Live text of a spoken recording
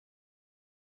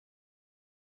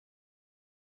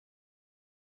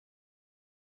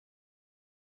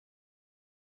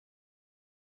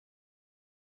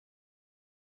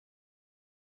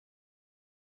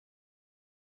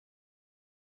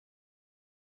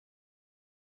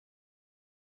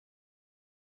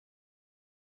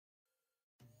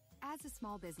As a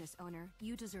small business owner,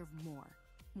 you deserve more.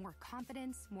 More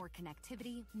confidence, more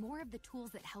connectivity, more of the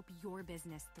tools that help your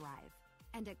business thrive.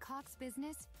 And at Cox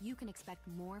Business, you can expect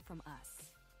more from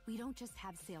us. We don't just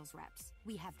have sales reps.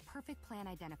 We have perfect plan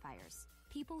identifiers.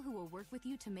 People who will work with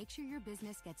you to make sure your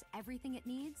business gets everything it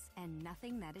needs and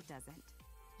nothing that it doesn't.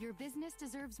 Your business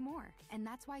deserves more, and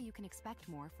that's why you can expect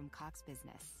more from Cox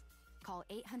Business. Call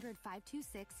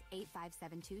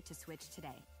 800-526-8572 to switch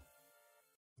today.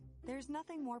 There's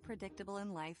nothing more predictable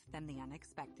in life than the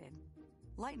unexpected.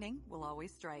 Lightning will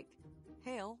always strike.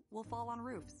 Hail will fall on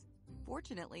roofs.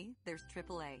 Fortunately, there's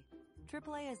AAA.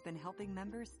 AAA has been helping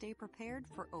members stay prepared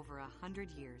for over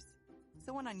 100 years.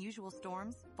 So when unusual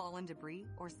storms, fallen debris,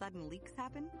 or sudden leaks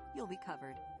happen, you'll be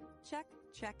covered. Check,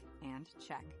 check, and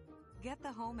check. Get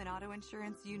the home and auto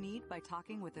insurance you need by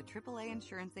talking with a AAA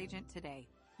insurance agent today.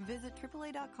 Visit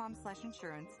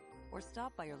AAA.com/insurance or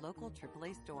stop by your local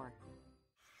AAA store.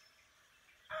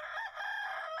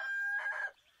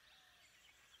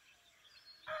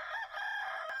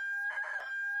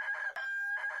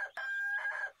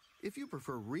 If you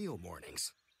prefer real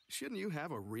mornings, shouldn't you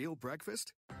have a real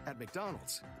breakfast? At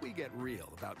McDonald's, we get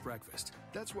real about breakfast.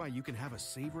 That's why you can have a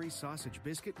savory sausage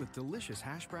biscuit with delicious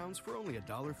hash browns for only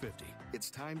 $1.50.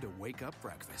 It's time to wake up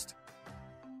breakfast.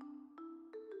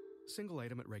 Single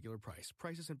item at regular price.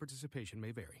 Prices and participation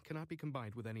may vary. Cannot be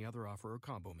combined with any other offer or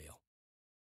combo meal.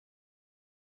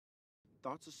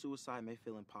 Thoughts of suicide may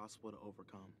feel impossible to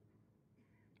overcome.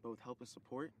 But with help and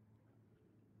support,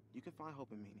 you can find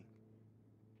hope and meaning.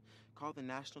 Call the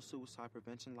National Suicide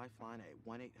Prevention Lifeline at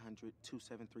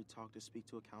 1-800-273-TALK to speak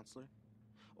to a counselor,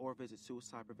 or visit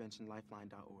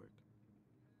suicidepreventionlifeline.org.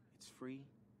 It's free,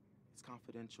 it's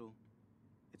confidential,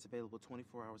 it's available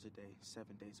 24 hours a day,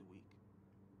 7 days a week.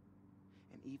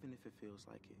 And even if it feels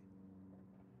like it,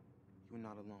 you're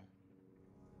not alone.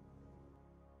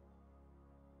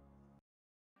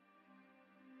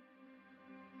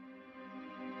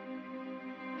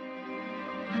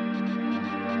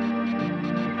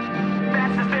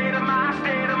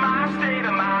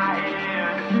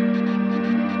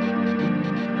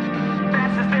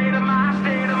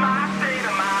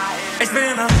 It's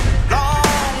been a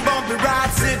long, bumpy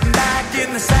ride sitting back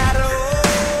in the saddle.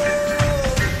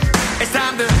 It's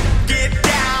time to get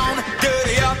down,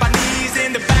 dirty up our knees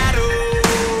in the battle.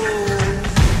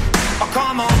 Oh,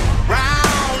 come on,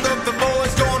 round up the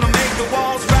boys, gonna make the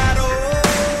walls rattle.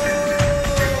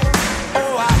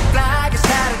 Oh, our flag is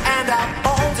tattered and our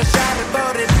bones are shattered,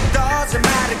 but it doesn't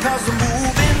matter 'cause we're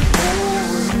moving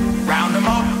forward. Round them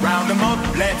up,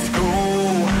 let's go.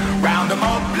 Round them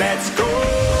up, let's go.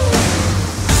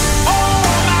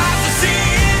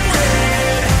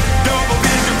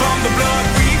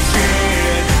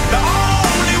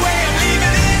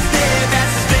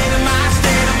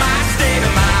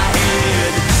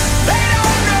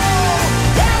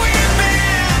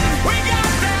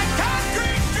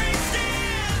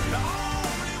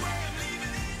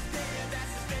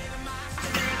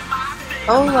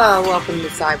 Hola, welcome to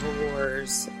Cyber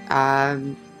Wars.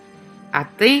 I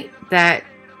think that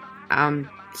I'm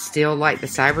still like the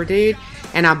cyber dude,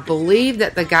 and I believe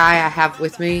that the guy I have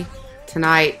with me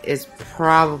tonight is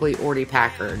probably Orty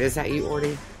Packard. Is that you,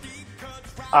 Orty?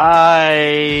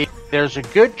 There's a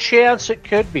good chance it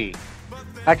could be.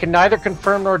 I can neither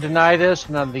confirm nor deny this,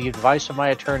 and on the advice of my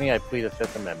attorney, I plead the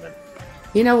Fifth Amendment.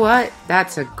 You know what?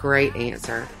 That's a great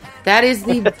answer. That is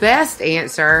the best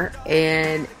answer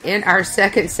in our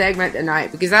second segment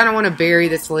tonight, because I don't want to bury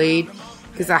this lead,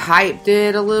 because I hyped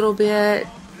it a little bit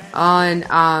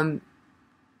on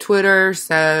Twitter,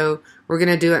 so we're going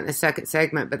to do it in the second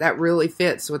segment, but that really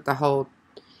fits with the whole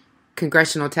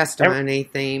congressional testimony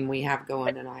theme we have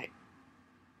going tonight.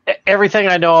 Everything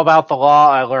I know about the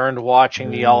law, I learned watching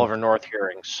the Oliver North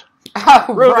hearings. Oh,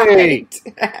 Ruby!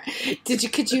 Right.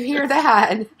 Could you hear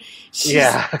that?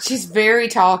 She's very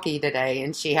talky today,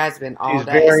 and she has been all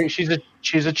day. She's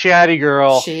a chatty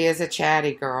girl. She is a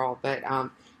chatty girl, but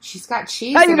she's got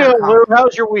cheese. How you doing, Lou?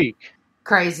 How's your week?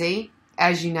 Crazy,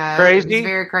 as you know. Crazy? It's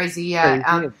very crazy.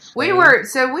 Yeah. We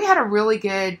had a really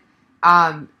good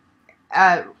run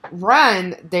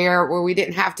there where we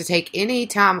didn't have to take any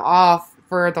time off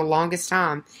for the longest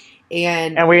time.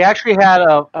 And we actually had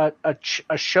a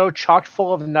show chock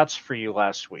full of nuts for you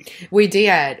last week. We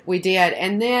did.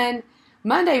 And then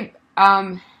Monday,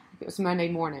 it was Monday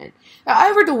morning.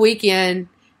 Over the weekend,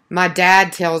 my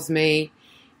dad tells me,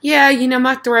 yeah,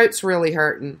 my throat's really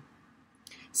hurting.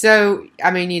 So,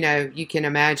 I mean, you can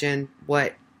imagine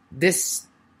what this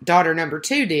daughter number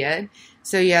 2 did.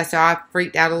 So I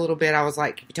freaked out a little bit. I was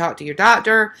like, you talked to your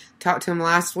doctor, talked to him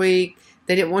last week.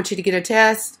 They didn't want you to get a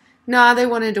test. No, they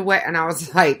wanted to wait, and I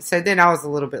was like, so then I was a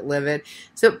little bit livid.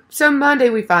 So Monday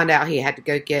we found out he had to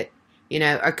go get,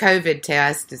 a COVID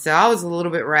test. And so I was a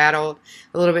little bit rattled,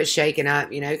 a little bit shaken up,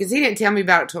 because he didn't tell me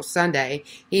about it till Sunday.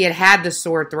 He had the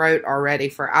sore throat already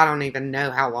for I don't even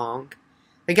know how long.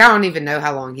 Like, I don't even know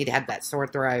how long he'd had that sore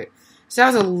throat. So I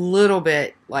was a little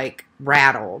bit,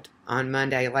 rattled on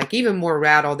Monday. Like, even more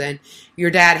rattled than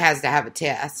your dad has to have a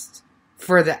test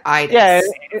for the itis. Yeah,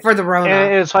 for the Rona.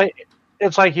 And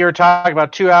it's like you were talking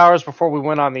about 2 hours before we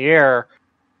went on the air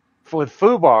with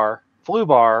flu bar,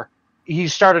 he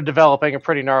started developing a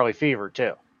pretty gnarly fever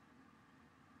too.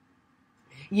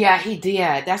 Yeah, he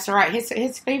did. That's right.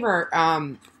 His fever,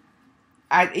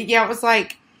 it was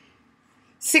like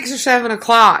 6 or 7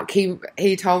 o'clock. He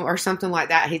told, or something like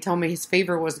that. He told me his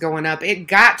fever was going up. It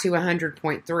got to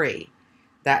 100.3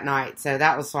 that night. So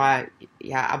that was why,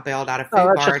 I bailed out of food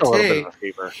bar just a too. Little bit of a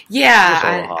fever.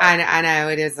 Yeah, I know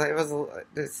it is. It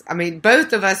was. I mean,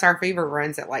 both of us, our fever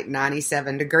runs at like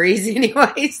 97 degrees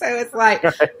anyway. So it's like,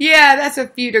 yeah, that's a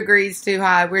few degrees too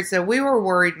high. So we were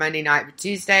worried Monday night, but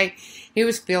Tuesday he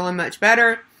was feeling much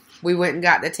better. We went and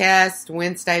got the test.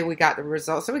 Wednesday we got the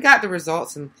results. So we got the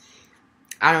results in,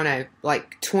 I don't know,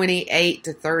 like 28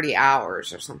 to 30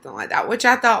 hours or something like that, which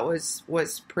I thought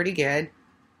was pretty good.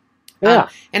 Yeah.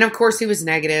 And of course he was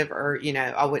negative, or,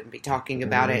 I wouldn't be talking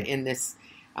about it in this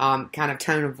kind of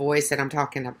tone of voice that I'm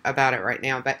talking about it right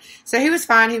now. But so he was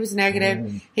fine. He was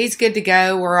negative. He's good to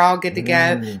go. We're all good to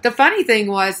go. The funny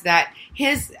thing was that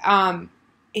his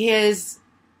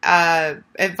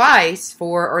advice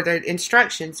or the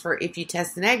instructions for if you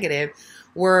test negative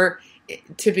were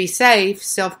to be safe,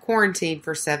 self-quarantine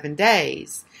for 7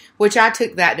 days. Which I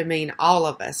took that to mean all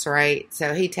of us, right?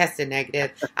 So he tested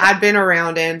negative. I'd been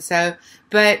around him,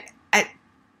 but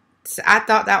I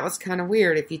thought that was kind of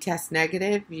weird. If you test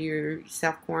negative, you're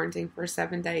self-quarantine for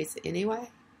 7 days anyway.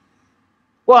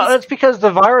 Well, that's because the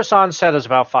virus onset is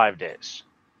about 5 days.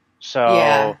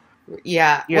 So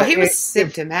yeah. Well, he was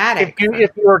symptomatic. If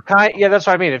you were that's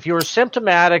what I mean. If you were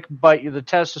symptomatic, but the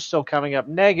test is still coming up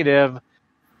negative,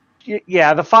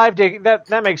 the 5 day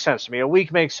that makes sense to me. A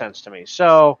week makes sense to me.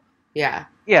 So. Yeah,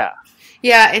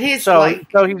 and he's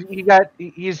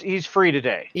he's free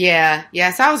today.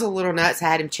 Yeah. So I was a little nuts. I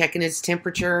had him checking his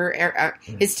temperature,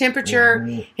 his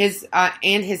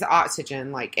and his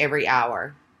oxygen like every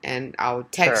hour, and I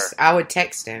would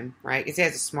text him, right, because he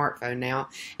has a smartphone now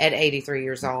at 83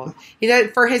 years old.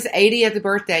 For his 80th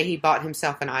birthday, he bought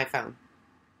himself an iPhone.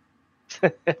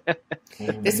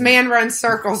 This man runs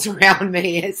circles around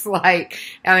me. It's like,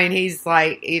 he's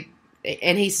like.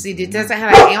 And he doesn't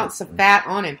have an ounce of fat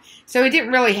on him. So he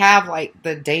didn't really have,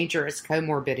 the dangerous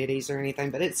comorbidities or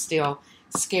anything, but it's still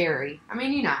scary. I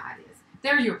mean, you know how it is.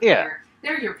 They're your parents.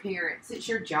 They're your parents. It's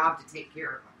your job to take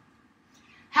care of them.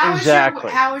 How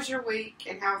was your week,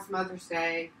 and how was Mother's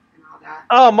Day and all that?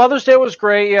 Oh, Mother's Day was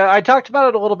great. Yeah, I talked about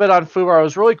it a little bit on Fubar. It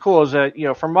was really cool. Is that,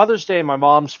 for Mother's Day, my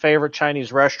mom's favorite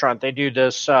Chinese restaurant, they do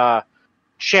this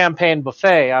champagne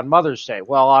buffet on Mother's Day.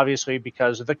 Well, obviously,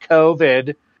 because of the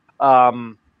COVID,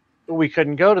 we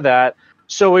couldn't go to that.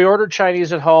 So we ordered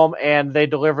Chinese at home, and they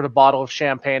delivered a bottle of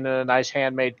champagne and a nice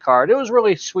handmade card. It was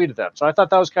really sweet of them. So I thought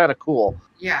that was kind of cool.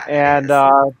 Yeah. And,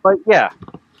 but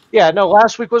no,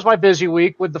 last week was my busy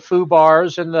week with the foo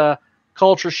bars and the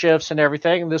culture shifts and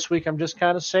everything. And this week I'm just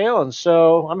kind of sailing.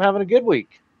 So I'm having a good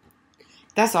week.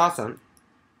 That's awesome.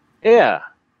 Yeah.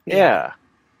 I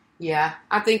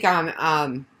think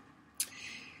I'm,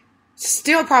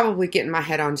 still probably getting my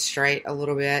head on straight a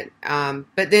little bit.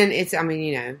 But then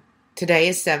today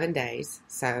is 7 days.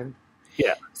 So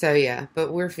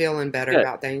but we're feeling better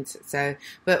about things. So,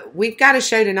 but we've got a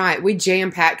show tonight. We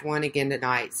jam-packed one again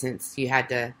tonight since you had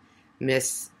to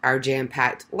miss our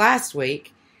jam-packed last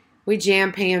week. We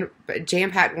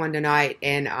jam-packed one tonight.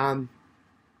 And,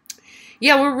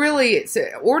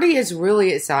 Orty is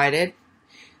really excited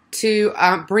to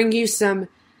bring you some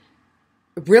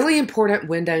really important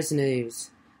Windows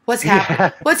news. What's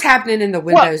happening? What's happening in the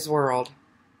Windows world?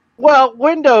 Well,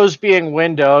 Windows being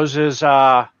Windows is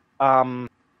that's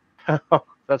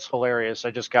hilarious.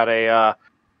 I just got a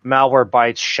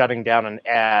Malwarebytes shutting down an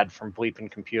ad from Bleeping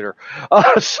Computer.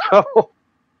 Wow,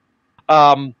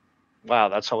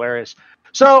 that's hilarious.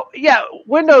 So yeah,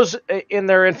 Windows in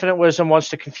their infinite wisdom wants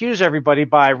to confuse everybody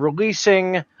by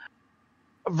releasing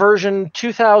version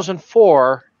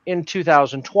 2004 in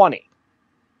 2020.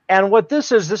 And what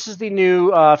this is the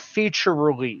new feature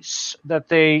release that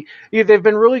they've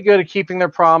been really good at keeping their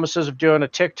promises of doing a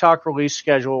TikTok release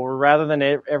schedule, where rather than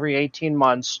every 18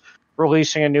 months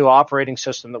releasing a new operating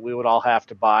system that we would all have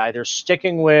to buy, they're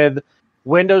sticking with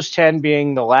Windows 10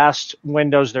 being the last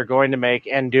Windows they're going to make,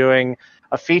 and doing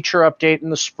a feature update in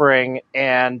the spring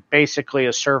and basically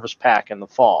a service pack in the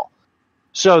fall.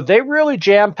 So they really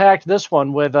jam-packed this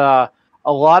one with a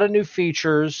lot of new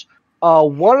features.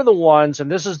 One of the ones,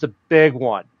 and this is the big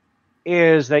one,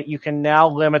 is that you can now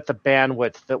limit the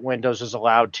bandwidth that Windows is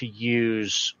allowed to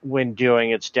use when doing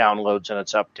its downloads and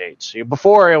its updates.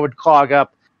 Before, it would clog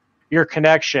up your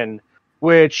connection,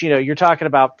 which, you're talking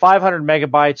about 500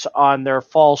 megabytes on their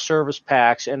fall service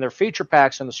packs, and their feature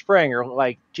packs in the spring are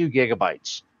like 2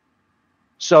 gigabytes.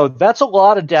 So that's a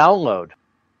lot of download.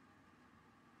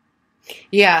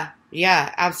 Yeah,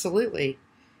 absolutely.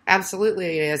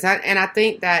 Absolutely it is. And I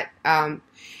think that, that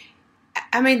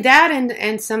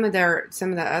and some of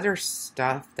the other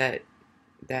stuff that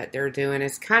they're doing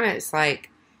is it's like,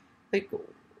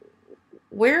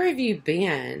 where have you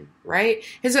been, right?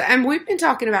 And we've been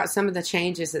talking about some of the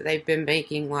changes that they've been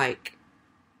making, like,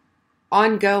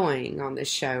 ongoing on this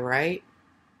show, right?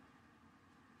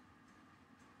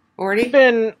 Already?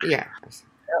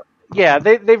 Yeah,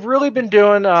 they've really been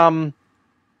doing,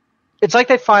 it's like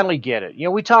they finally get it.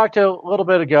 We talked a little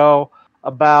bit ago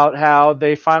about how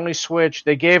they finally switched.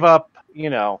 They gave up,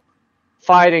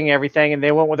 fighting everything, and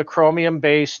they went with a Chromium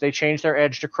base. They changed their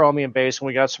Edge to Chromium base, and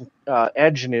we got some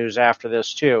Edge news after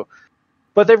this too.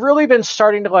 But they've really been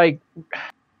starting to,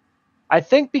 I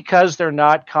think because they're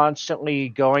not constantly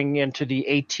going into the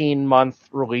 18-month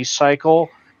release cycle,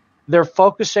 they're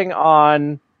focusing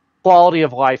on quality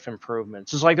of life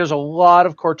improvements. It's like there's a lot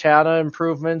of Cortana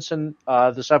improvements in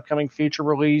this upcoming feature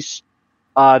release.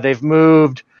 They've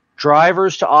moved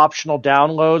drivers to optional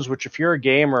downloads, which if you're a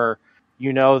gamer,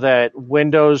 you know that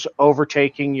Windows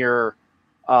overtaking your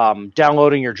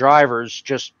downloading your drivers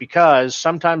just because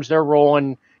sometimes they're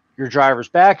rolling your drivers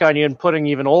back on you and putting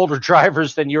even older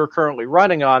drivers than you're currently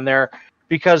running on there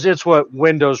because it's what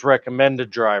Windows recommended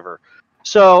driver.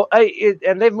 So,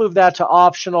 and they've moved that to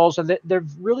optionals, and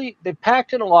they've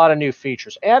packed in a lot of new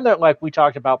features. And that, like we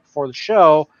talked about before the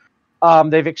show,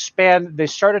 they've expanded. They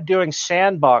started doing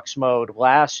sandbox mode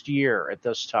last year at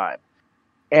this time.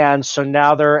 And so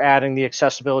now they're adding the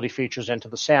accessibility features into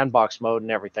the sandbox mode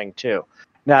and everything too.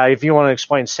 Now, if you want to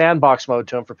explain sandbox mode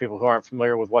to them for people who aren't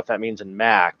familiar with what that means in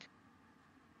Mac.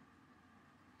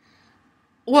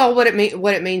 Well, what it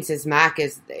means is Mac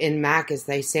is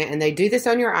they say, and they do this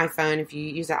on your iPhone. If you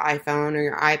use an iPhone or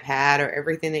your iPad or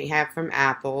everything that you have from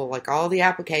Apple, like all the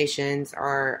applications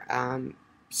are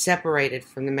separated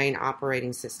from the main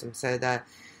operating system. So the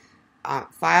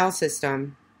file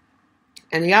system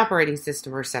and the operating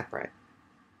system are separate.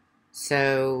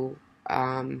 So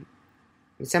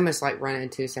it's almost like running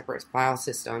two separate file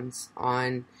systems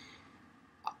on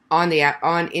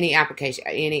any application,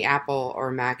 any Apple or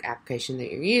Mac application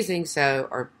that you're using,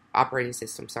 or operating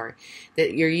system,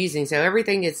 that you're using. So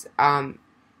everything is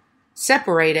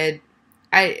separated,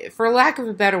 for lack of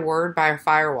a better word, by a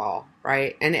firewall,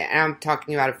 right? And I'm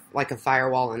talking about like a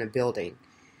firewall in a building.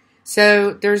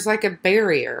 So there's like a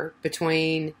barrier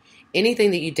between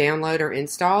anything that you download or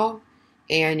install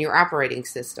and your operating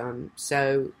system.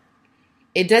 So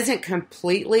it doesn't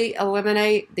completely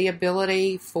eliminate the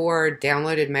ability for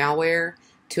downloaded malware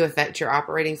to affect your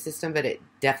operating system, but it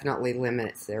definitely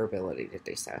limits their ability to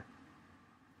do so.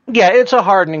 Yeah, it's a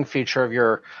hardening feature of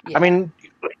your... Yeah. I mean,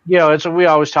 it's what we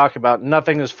always talk about.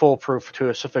 Nothing is foolproof to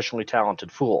a sufficiently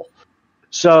talented fool.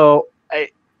 So,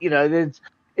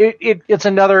 it's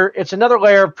another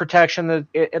layer of protection that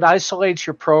it isolates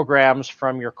your programs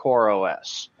from your core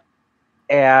OS.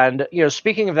 And,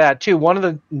 speaking of that, too, one of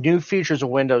the new features of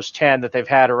Windows 10 that they've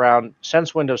had around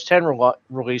since Windows 10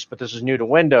 release, but this is new to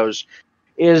Windows,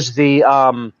 is they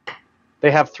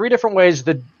have 3 different ways.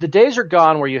 The days are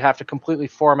gone where you have to completely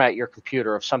format your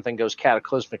computer if something goes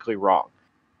cataclysmically wrong.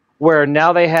 Where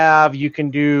now you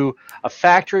can do a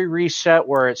factory reset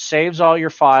where it saves all your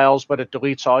files, but it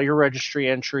deletes all your registry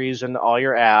entries and all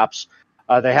your apps.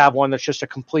 They have one that's just a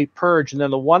complete purge. And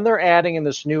then the one they're adding in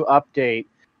this new update,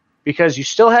 because you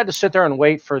still had to sit there and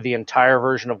wait for the entire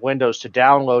version of Windows to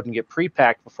download and get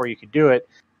pre-packed before you could do it.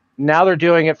 Now they're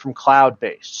doing it from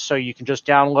cloud-based. So you can just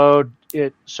download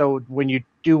it. So when you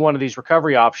do one of these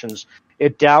recovery options,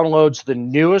 it downloads the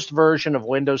newest version of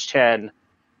Windows 10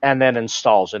 and then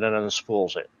installs it and then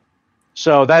spools it.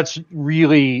 So that's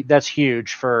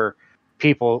huge for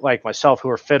people like myself who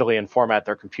are fiddly and format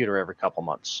their computer every couple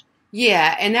months.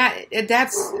 Yeah, and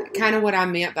that's kind of what I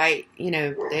meant by,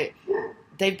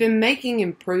 they've been making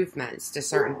improvements to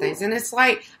certain things. And it's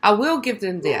like, I will give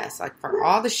them this. Like, for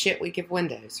all the shit we give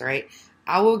Windows, right?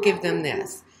 I will give them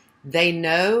this. They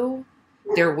know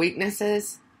their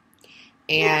weaknesses,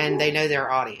 and they know their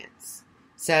audience.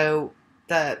 So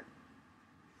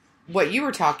what you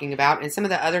were talking about and some of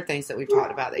the other things that we've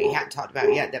talked about that you haven't talked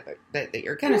about yet that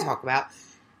you're going to talk about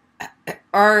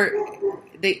are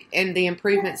the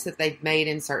improvements that they've made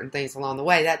in certain things along the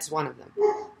way. That's one of them.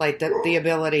 Like the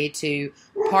ability to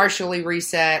partially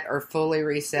reset or fully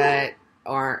reset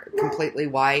or completely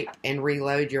wipe and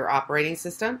reload your operating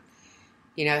system.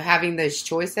 You know, having those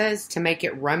choices to make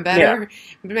it run better,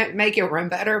 make it run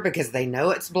better because they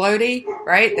know it's bloaty,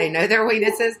 right? They know their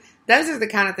weaknesses. Those are the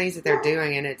kind of things that they're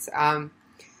doing, and it's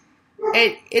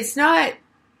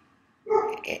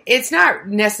not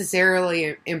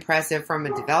necessarily impressive from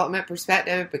a development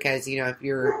perspective because, you know,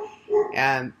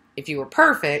 if you were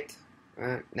perfect,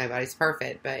 nobody's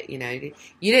perfect, but you know, you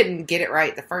didn't get it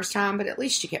right the first time, but at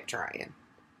least you kept trying,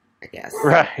 I guess.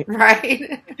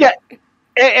 Right. Yeah.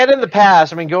 And in the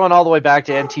past, I mean, going all the way back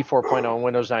to NT 4.0 and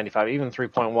Windows 95, even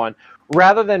 3.1,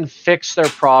 rather than fix their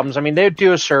problems, I mean, they'd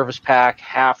do a service pack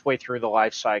halfway through the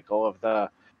life cycle of the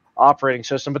operating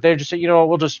system, but they just say, you know,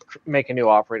 we'll just make a new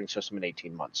operating system in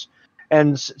 18 months.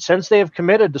 And since they have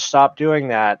committed to stop doing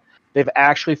that, they've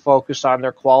actually focused on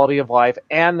their quality of life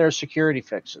and their security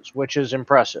fixes, which is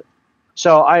impressive.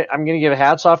 So I'm going to give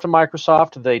hats off to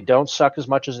Microsoft. They don't suck as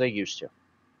much as they used to.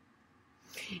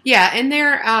 Yeah, and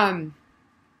they're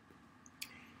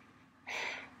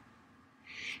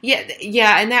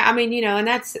Yeah, and that, I mean, you know, and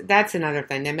that's another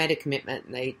thing. They made a commitment,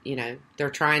 and they, you know,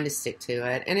 they're trying to stick to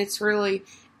it, and it's really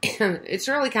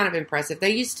kind of impressive.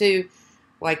 They used to,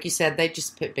 like you said, they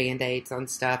just put Band-Aids on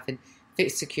stuff and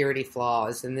fix security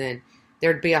flaws, and then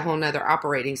there'd be a whole nother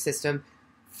operating system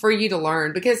for you to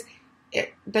learn because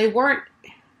they weren't.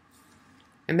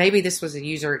 And maybe this was a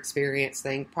user experience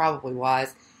thing, probably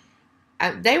was.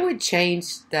 They would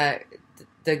change the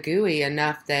GUI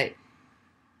enough that.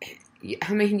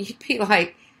 I mean, you'd be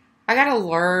like, I got to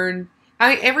learn.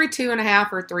 I mean, every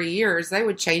 2.5 or 3 years, they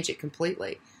would change it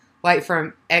completely, like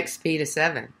from XP to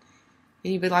 7. And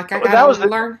you'd be like, I got to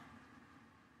learn.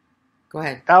 Go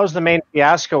ahead. That was the main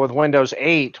fiasco with Windows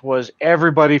 8 was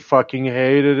everybody fucking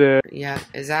hated it. Yeah,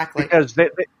 exactly. Because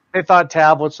they thought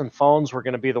tablets and phones were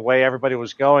going to be the way everybody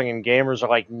was going, and gamers are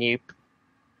like, nope.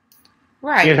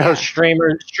 Right. You know,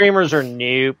 streamers are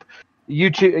nope.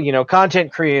 YouTube, you know,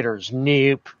 content creators,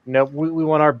 nope. No, we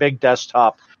want our big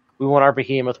desktop. We want our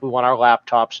behemoth. We want our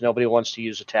laptops. Nobody wants to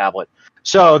use a tablet.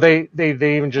 So they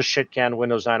even just shit canned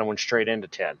Windows 9 and went straight into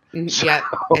 10. So, yeah,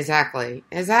 exactly.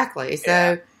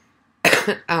 So,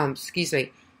 excuse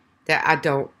me, that I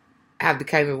don't have the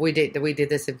COVID. We did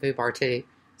this in FUBAR too.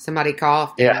 Somebody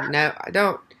coughed. Yeah. No, I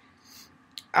don't.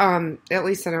 At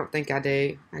least I don't think I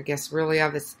do. I guess really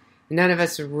none of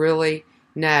us really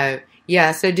know.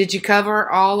 Yeah, so did you cover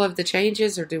all of the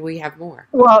changes, or do we have more?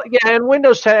 Well, yeah, in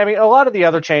Windows 10, I mean, a lot of the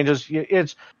other changes,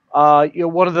 it's you know,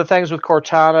 one of the things with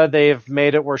Cortana, they've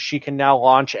made it where she can now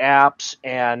launch apps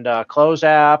and close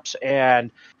apps,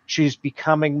 and she's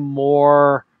becoming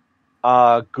more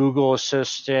Google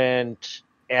Assistant,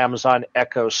 Amazon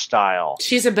Echo style.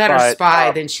 She's a better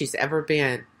spy than she's ever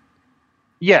been.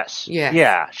 Yes.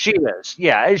 Yeah, she is.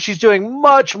 Yeah, and she's doing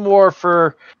much more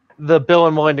for the Bill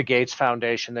and Melinda Gates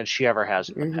Foundation than she ever has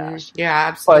in the past. Yeah,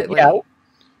 absolutely. But,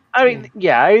 I mean,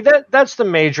 that's the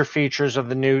major features of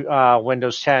the new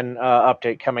Windows 10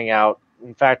 update coming out.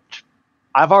 In fact,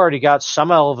 I've already got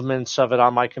some elements of it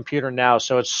on my computer now,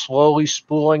 so it's slowly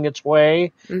spooling its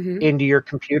way into your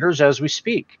computers as we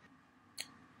speak.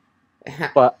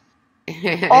 But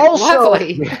also,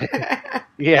 lovely.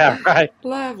 Yeah, right.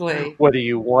 Lovely. Whether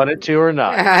you want it to or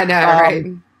not. I know, right?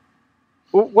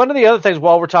 One of the other things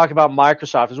while we're talking about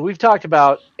Microsoft is we've talked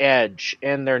about Edge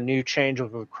and their new change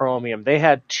with Chromium. They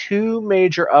had 2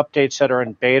 major updates that are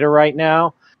in beta right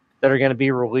now that are going to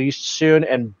be released soon,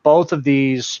 and both of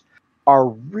these are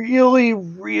really,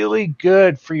 really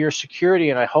good for your security,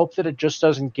 and I hope that it just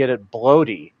doesn't get it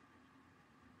bloaty.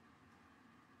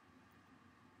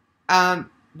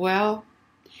 Well,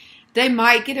 they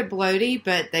might get it bloaty,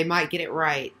 but they might get it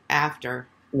right after.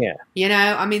 Yeah. You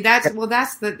know, I mean, that's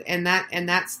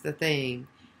the thing,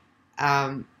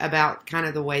 about kind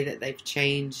of the way that they've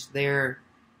changed their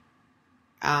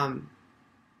MO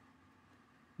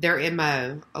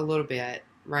a little bit,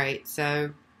 right?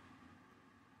 So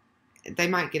they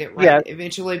might get it right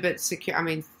eventually, but I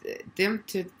mean,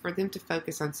 for them to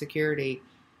focus on security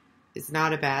is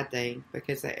not a bad thing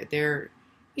because they're,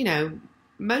 you know,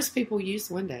 most people use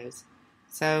Windows.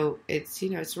 So it's,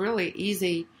 you know, it's really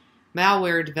easy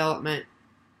malware development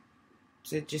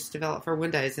to just develop for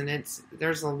Windows, and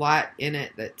there's a lot in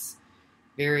it that's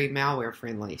very malware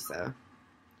friendly. So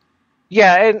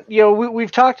yeah, and you know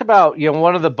we've talked about, you know,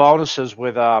 one of the bonuses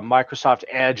with Microsoft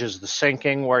Edge is the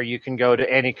syncing, where you can go to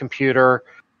any computer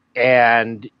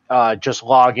and just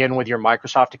log in with your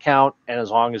Microsoft account. And as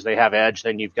long as they have Edge,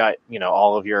 then you've got,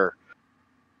 all of your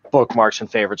bookmarks and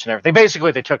favorites and everything.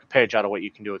 Basically, they took a page out of what you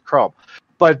can do with Chrome.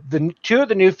 But the two of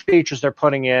the new features they're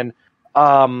putting in,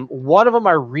 one of them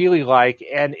I really like,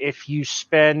 and if you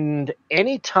spend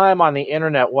any time on the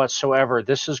internet whatsoever,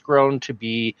 this has grown to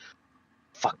be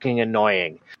fucking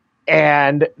annoying.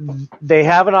 And they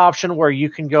have an option where you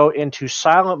can go into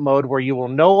silent mode where you will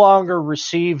no longer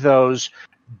receive those.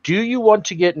 Do you want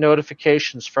to get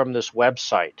notifications from this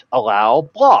website? Allow,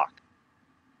 block.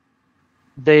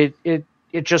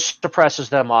 It just suppresses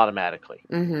them automatically.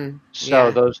 Mm-hmm.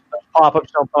 So those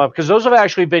pop-ups don't pop up, because those have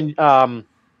actually been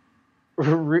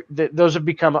those have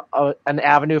become an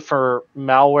avenue for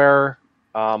malware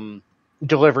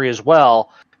delivery as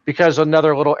well, because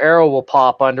another little arrow will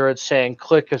pop under it saying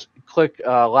click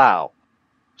allow.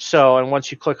 So, and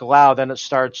once you click allow, then it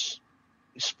starts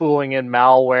spooling in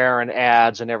malware and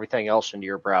ads and everything else into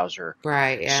your browser.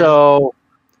 Right. Yeah. So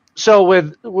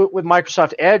with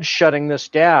Microsoft Edge shutting this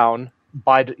down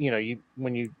by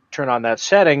when you turn on that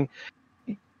setting,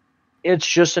 it's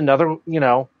just another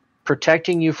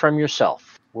protecting you from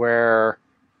yourself, where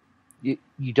you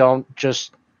don't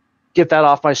just get that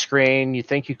off my screen. You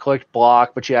think you clicked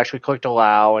block, but you actually clicked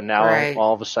allow, and now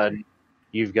all of a sudden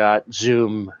you've got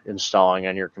Zoom installing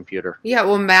on your computer. Yeah,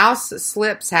 well, mouse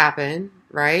slips happen,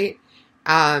 right?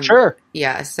 Sure.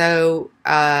 Yeah, so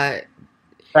fat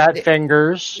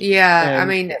fingers. Yeah, I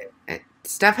mean,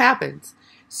 stuff happens.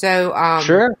 So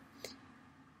sure.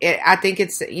 I think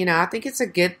it's a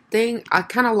good thing.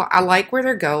 I like where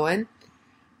they're going.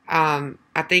 I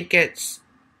think it's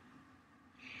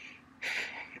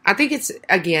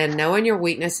again knowing your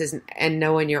weaknesses and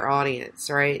knowing your audience,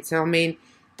 right? So I mean,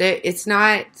 it's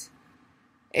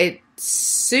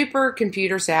super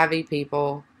computer savvy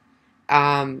people.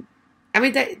 I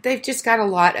mean, they've just got a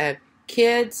lot of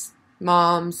kids,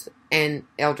 moms, and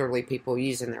elderly people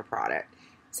using their product.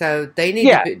 So they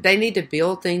need to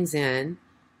build things in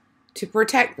to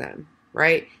protect them,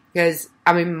 right? Because,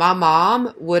 I mean, my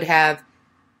mom would have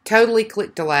totally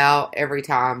clicked allow every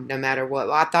time, no matter what.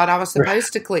 Well, I thought I was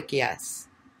supposed to click yes.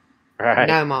 Right.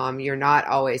 No, Mom, you're not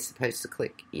always supposed to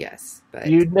click yes. But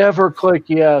you never click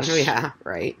yes. Yeah,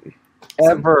 right.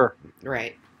 Ever.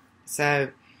 Right. So.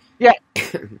 Yeah.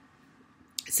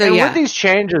 So, with these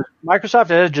changes,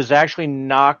 Microsoft Edge has actually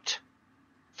knocked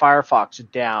Firefox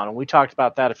down. And we talked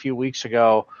about that a few weeks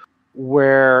ago,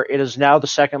 where it is now the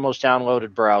second most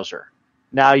downloaded browser.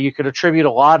 Now, you could attribute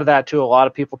a lot of that to a lot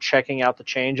of people checking out the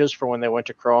changes for when they went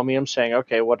to Chromium, saying,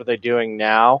 okay, what are they doing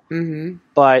now? Mm-hmm.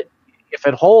 But if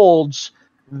it holds,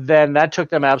 then that took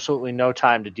them absolutely no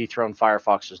time to dethrone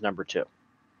Firefox as number 2.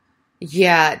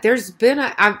 Yeah, there's been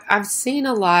I've seen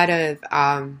a lot of,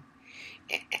 and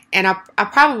I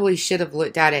probably should have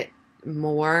looked at it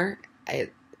more,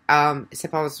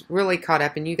 except I was really caught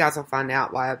up, and you guys will find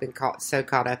out why I've been so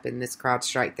caught up in this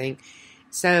CrowdStrike thing.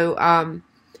 So,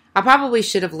 I probably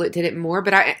should have looked at it more,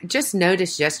 but I just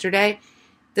noticed yesterday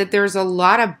that there's a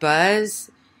lot of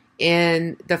buzz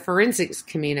in the forensics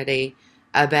community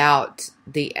about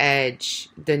the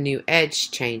new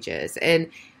Edge changes, and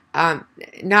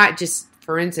not just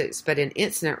forensics, but in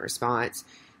incident response.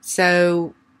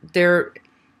 So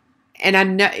and I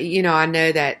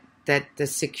know that the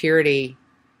security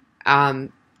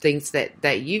things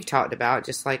that you've talked about,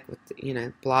 just like with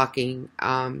blocking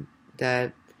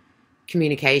the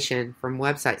communication from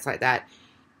websites like that.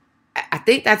 I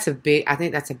think that's a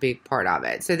big part of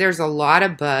it. So there's a lot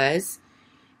of buzz,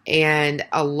 and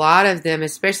a lot of them,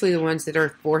 especially the ones that are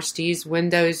forced to use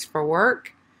Windows for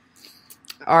work,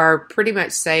 are pretty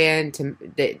much saying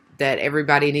that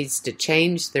everybody needs to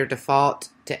change their default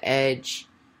to Edge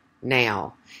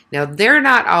now. Now, they're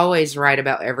not always right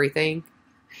about everything,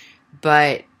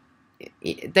 but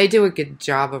they do a good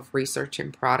job of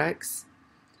researching products.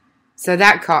 So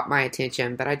that caught my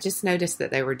attention, but I just noticed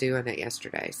that they were doing it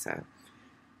yesterday. So,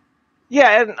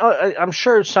 yeah, and I'm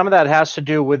sure some of that has to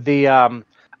do with the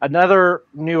another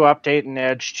new update in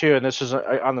Edge too, and this is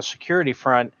on the security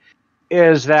front,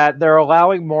 is that they're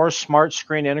allowing more smart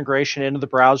screen integration into the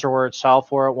browser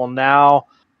itself, where it will now,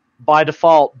 by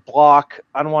default, block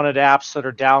unwanted apps that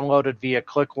are downloaded via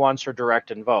click once or direct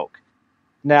invoke.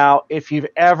 Now, if you've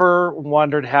ever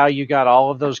wondered how you got all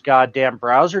of those goddamn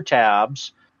browser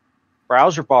tabs,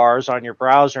 browser bars on your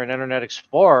browser and Internet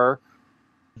Explorer,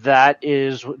 that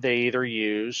is, they either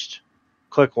used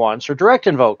click once or direct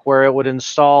invoke, where it would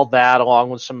install that along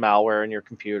with some malware in your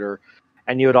computer,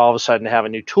 and you would all of a sudden have a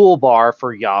new toolbar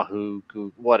for Yahoo,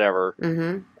 Google, whatever,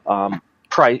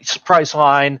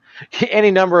 Priceline,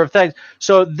 any number of things.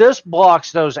 So this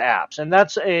blocks those apps, and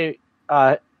that's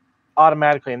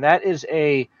automatically, and that is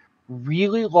a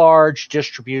really large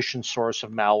distribution source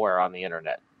of malware on the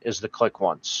internet, is the click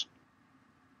once.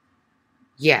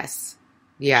 Yes.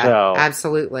 Yeah, So,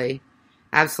 absolutely.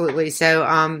 Absolutely.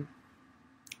 So,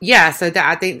 yeah, so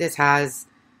I think this has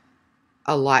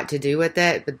a lot to do with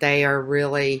it, but they are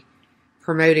really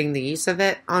promoting the use of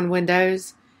it on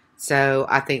Windows. So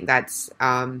I think that's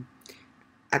a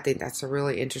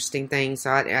really interesting thing.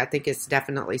 So I think it's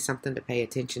definitely something to pay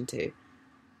attention to.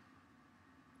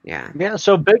 Yeah. Yeah.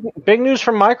 So big news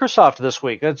from Microsoft this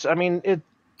week. It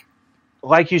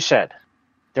like you said,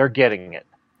 they're getting it.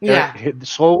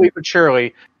 Slowly but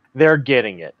surely, they're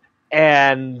getting it.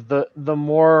 And the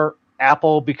more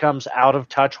Apple becomes out of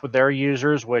touch with their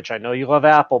users, which I know you love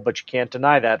Apple, but you can't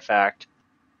deny that fact.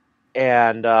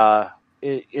 And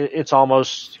it's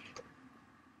almost,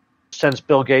 since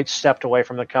Bill Gates stepped away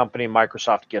from the company,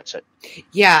 Microsoft gets it.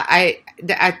 Yeah, I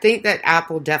think that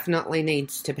Apple definitely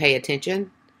needs to pay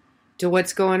attention to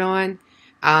what's going on.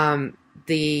 I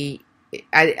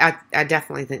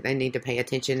definitely think they need to pay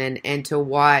attention and to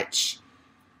watch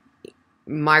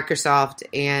Microsoft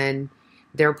and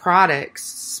their products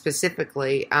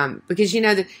specifically, because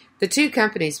the two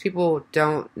companies, people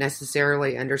don't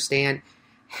necessarily understand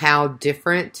how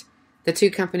different the two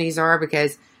companies are,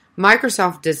 because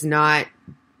Microsoft does not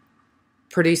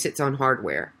produce its own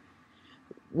hardware,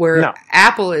 where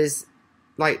Apple is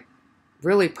like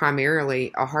really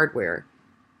primarily a hardware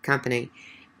company.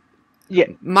 Yeah,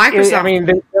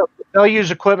 Microsoft. They'll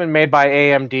use equipment made by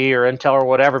AMD or Intel or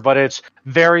whatever, but it's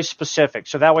very specific.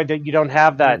 So that way that you don't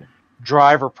have that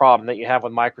driver problem that you have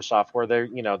with Microsoft, where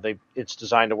it's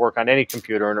designed to work on any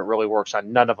computer, and it really works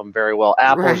on none of them very well.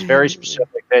 Apple is very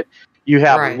specific that you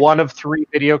have one of 3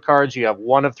 video cards, you have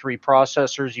one of 3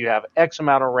 processors, you have X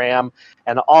amount of RAM,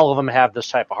 and all of them have this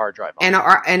type of hard drive on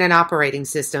and an operating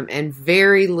system and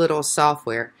very little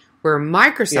software. Where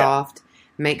Microsoft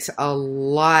makes a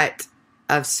lot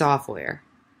of software,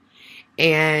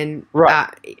 and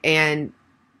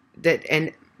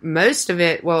most of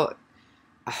it, well,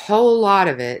 a whole lot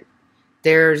of it,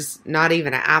 there's not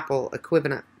even an Apple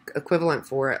equivalent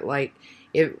for it. Like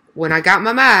when I got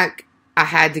my Mac, I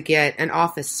had to get an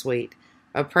Office suite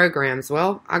of programs.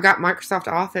 Well, I got Microsoft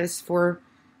Office for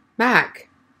Mac.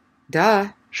 Duh.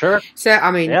 Sure. So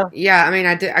I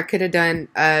could have done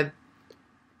a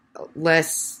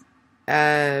less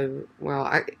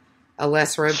robust. But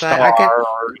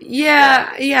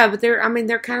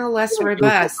they're kind of less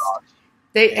robust.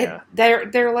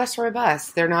 They're less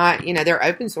robust. They're not, they're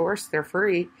open source, they're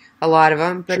free, a lot of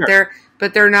them,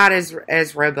 but they're not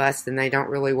as robust, and they don't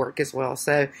really work as well.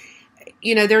 So,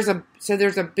 there's a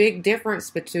big difference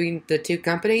between the two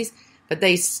companies, but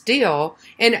they still,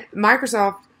 and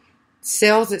Microsoft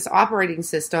sells its operating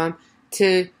system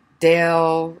to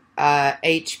Dell,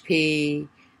 HP,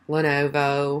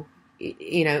 Lenovo,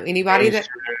 anybody Acer.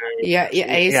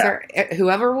 Acer,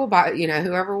 whoever will buy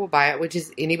it, which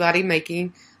is anybody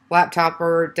making laptop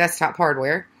or desktop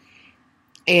hardware,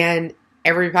 and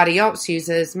everybody else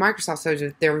uses Microsoft.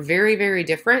 So they're very, very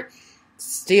different.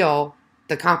 Still,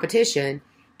 the competition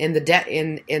in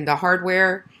the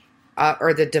hardware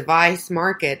or the device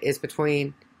market is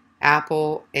between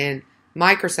Apple and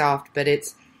Microsoft, but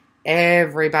it's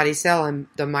everybody selling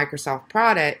the Microsoft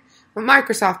product. But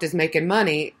Microsoft is making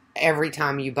money every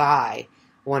time you buy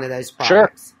one of those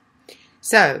products. Sure.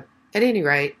 So, at any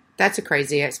rate, that's a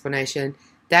crazy explanation.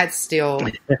 That's still,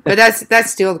 but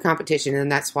that's still the competition,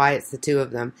 and that's why it's the two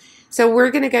of them. So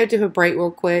we're going to go to a break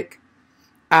real quick.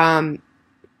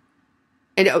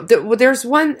 There's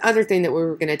one other thing that we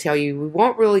were going to tell you. We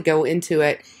won't really go into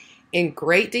it in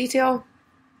great detail,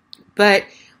 but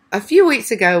a few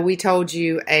weeks ago we told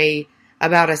you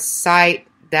about a site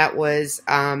that was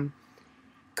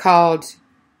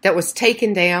that was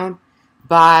taken down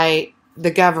by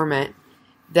the government,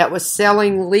 that was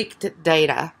selling leaked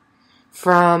data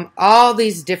from all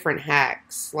these different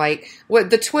hacks. Like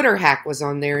the Twitter hack was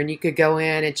on there, and you could go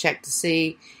in and check to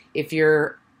see if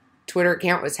your Twitter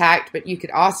account was hacked, but you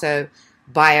could also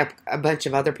buy a bunch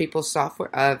of other people's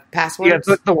software passwords.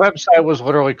 Yeah, the website was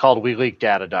literally called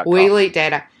WeLeakData.com.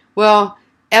 WeLeakData. Well,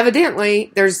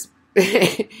 evidently, there's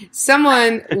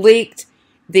someone leaked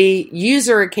the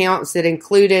user accounts that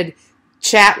included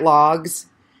chat logs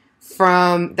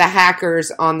from the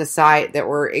hackers on the site that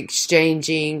were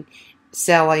exchanging,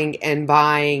 selling, and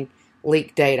buying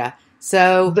leaked data.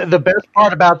 So the best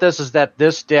part about this is that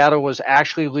this data was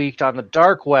actually leaked on the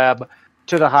dark web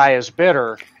to the highest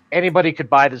bidder. Anybody could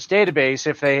buy this database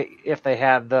if they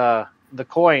had the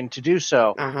coin to do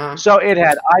so. Uh-huh. So it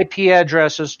had IP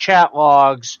addresses, chat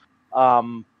logs,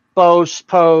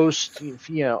 Post,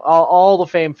 all the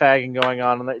fame fagging going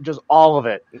on, and just all of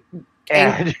it.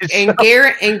 And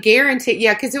guarantee,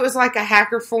 yeah, because it was like a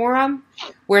hacker forum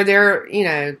where they're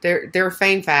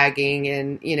fame fagging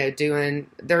and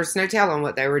there's no telling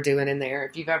what they were doing in there.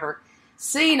 If you've ever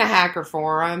seen a hacker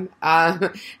forum,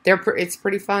 it's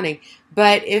pretty funny.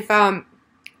 But if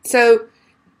so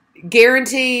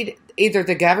guaranteed, either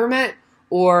the government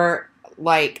or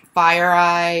like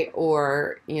FireEye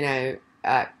or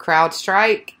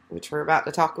Crowdstrike, which we're about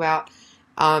to talk about,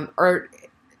 or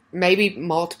maybe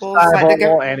multiple.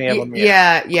 Any of them.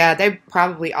 Yeah, they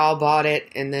probably all bought it,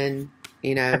 and then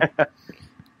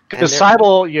because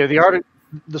Cybele,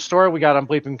 the story we got on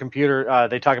Bleeping Computer,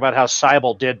 they talk about how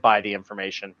Cybele did buy the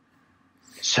information.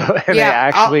 So they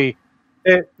actually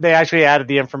added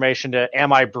the information to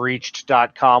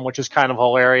amibreached.com, which is kind of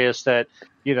hilarious that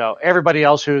everybody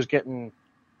else who's getting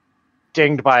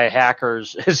dinged by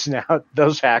hackers is now,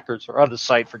 those hackers are on the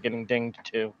site for getting dinged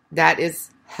too. That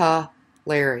is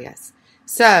hilarious.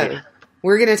 So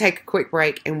we're going to take a quick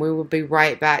break, and we will be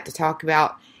right back to talk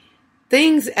about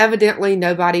things evidently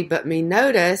nobody but me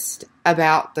noticed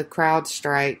about the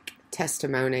CrowdStrike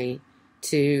testimony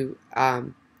to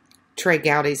Trey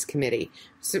Gowdy's committee.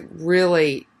 It's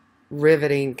really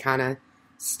riveting kind of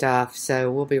stuff.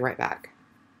 So we'll be right back.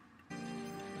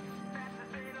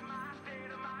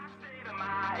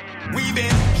 We've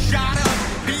been shot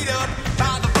up, beat up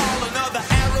by the falling of the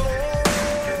arrows.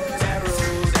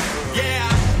 Yeah,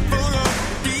 full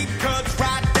of deep cuts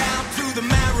right down to the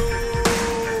marrow.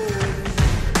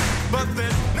 But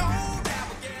there's no doubt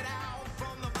we'll get out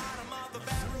from the bottom of the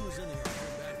barrel. He was in the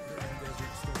Army back during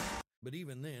Desert Storm, but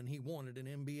even then he wanted an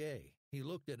MBA. He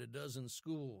looked at a dozen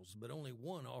schools, but only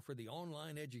one offered the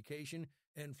online education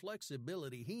and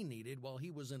flexibility he needed while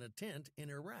he was in a tent in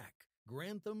Iraq.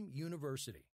 Grantham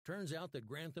University. Turns out that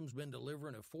Grantham's been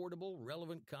delivering affordable,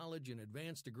 relevant college and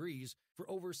advanced degrees for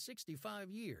over 65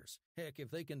 years. Heck,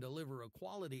 if they can deliver a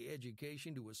quality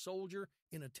education to a soldier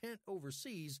in a tent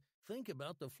overseas, think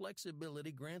about the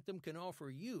flexibility Grantham can offer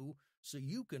you so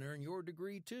you can earn your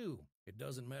degree too. It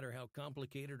doesn't matter how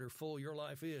complicated or full your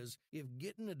life is, if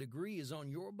getting a degree is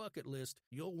on your bucket list,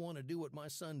 you'll want to do what my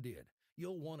son did.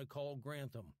 You'll want to call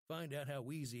Grantham. Find out how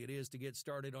easy it is to get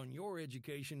started on your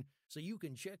education so you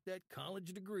can check that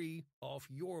college degree off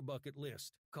your bucket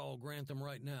list. Call Grantham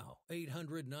right now,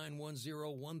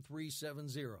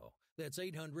 800-910-1370. That's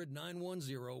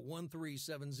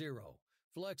 800-910-1370.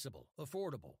 Flexible,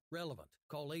 affordable, relevant.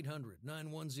 Call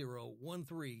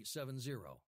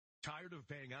 800-910-1370. Tired of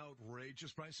paying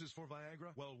outrageous prices for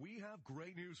Viagra? Well, we have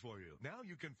great news for you. Now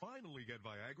you can finally get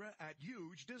Viagra at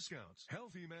huge discounts.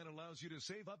 Healthy Man allows you to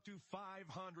save up to $500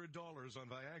 on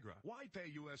Viagra. Why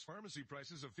pay U.S. pharmacy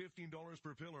prices of $15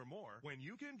 per pill or more when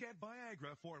you can get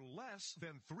Viagra for less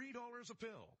than $3 a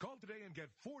pill? Call today and get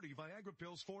 40 Viagra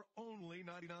pills for only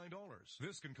 $99.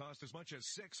 This can cost as much as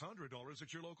 $600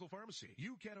 at your local pharmacy.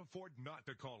 You can't afford not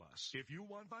to call us. If you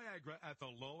want Viagra at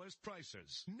the lowest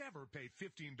prices, never pay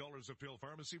 $15 a pill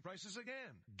pharmacy prices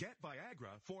again. Get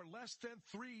Viagra for less than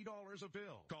 $3 a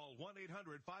pill. Call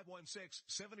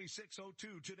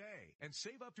 1-800-516-7602 today and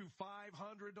save up to $500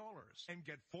 and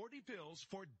get 40 pills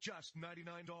for just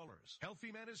 $99.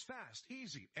 Healthy Man is fast,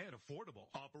 easy, and affordable.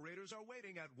 Operators are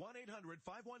waiting at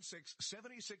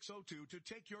 1-800-516-7602 to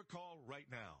take your call right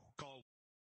now. Call.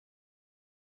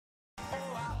 Oh,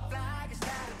 our flag is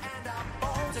tattered and our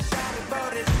bones are shattered,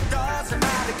 but it doesn't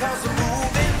matter 'cause we're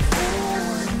moving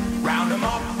forward. Round 'em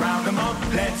up,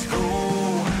 let's go.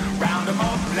 Round 'em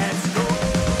up, let's go.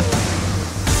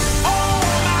 All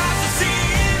eyes are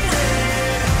seeing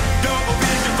red. Double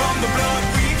vision from the blood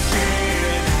we've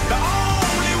shed. The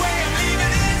only way I'm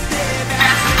leaving is dead.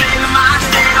 That's the state of my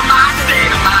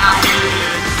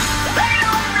head. They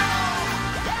don't know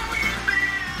where we've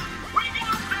been. We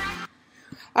got back.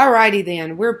 Alrighty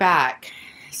then, we're back.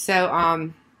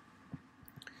 So,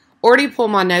 already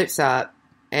pulled my notes up,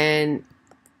 and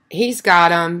he's got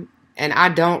them, and I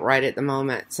don't right at the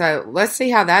moment. So let's see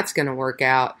how that's going to work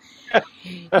out.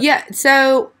 Yeah,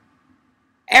 so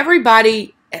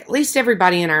everybody, at least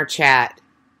everybody in our chat,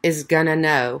 is going to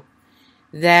know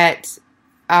that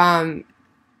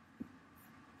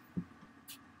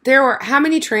there were, how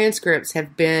many transcripts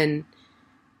have been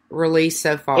released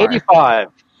so far? 85.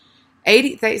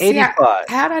 85.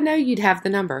 How'd I know you'd have the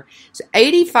number? So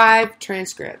 85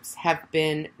 transcripts have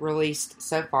been released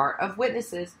so far of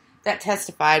witnesses that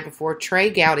testified before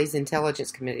Trey Gowdy's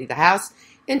Intelligence Committee, the House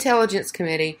Intelligence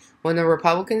Committee, when the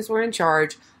Republicans were in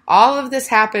charge. All of this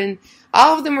happened,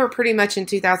 all of them were pretty much in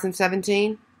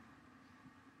 2017.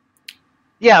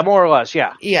 Yeah, more or less,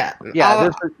 yeah. Yeah. Yeah,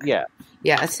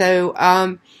 Yeah, so,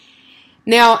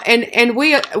 Now, and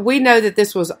we know that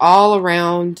this was all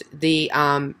around the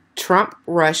Trump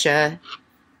Russia,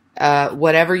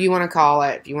 whatever you want to call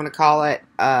it. If you want to call it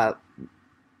a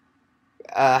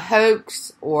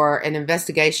hoax or an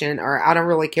investigation, or I don't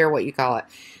really care what you call it.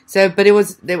 So, but it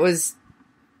was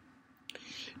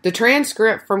the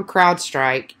transcript from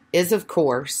Crowdstrike is, of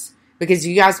course, because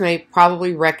you guys may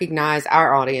probably recognize,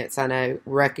 our audience, I know,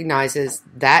 recognizes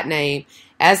that name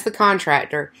as the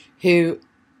contractor who,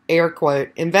 air quote,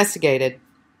 investigated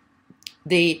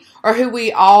or who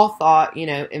we all thought,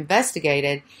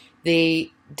 investigated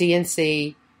the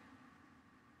DNC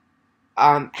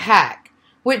hack,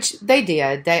 which they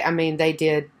did. They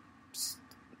did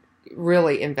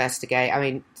really investigate. I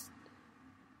mean,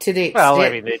 to the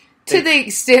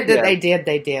extent, that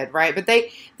they did, right? But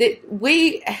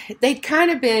they'd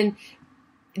kind of been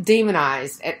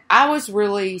demonized, and I was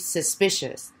really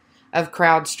suspicious of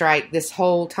Crowdstrike this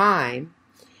whole time.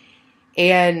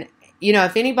 And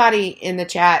if anybody in the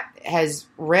chat has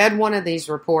read one of these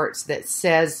reports that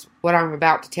says what I'm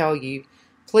about to tell you,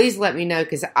 please let me know,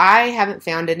 because I haven't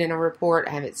found it in a report.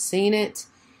 I haven't seen it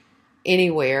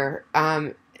anywhere.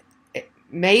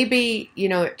 Maybe,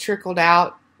 it trickled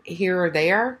out here or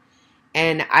there,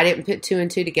 and I didn't put two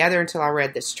and two together until I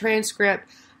read this transcript.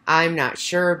 I'm not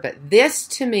sure, but this,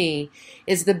 to me,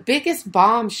 is the biggest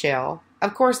bombshell.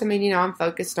 Of course, I'm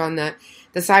focused on the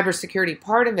cybersecurity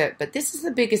part of it, but this is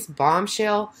the biggest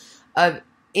bombshell of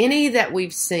any that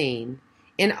we've seen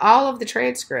in all of the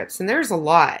transcripts, and there's a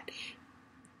lot.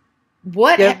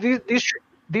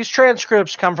 These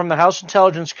transcripts come from the House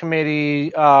Intelligence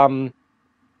Committee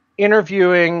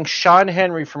interviewing Shawn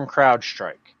Henry from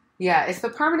Crowdstrike. Yeah, it's the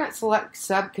Permanent Select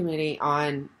Subcommittee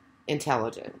on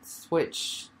Intelligence,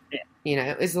 which,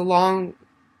 is a long,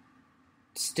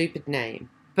 stupid name.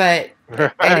 But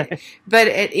at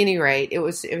any rate, it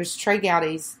was Trey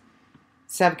Gowdy's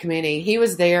subcommittee. He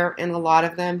was there in a lot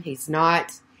of them. He's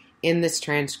not in this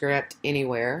transcript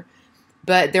anywhere.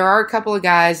 But there are a couple of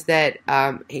guys that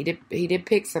he did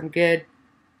pick some good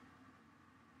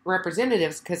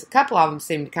representatives, because a couple of them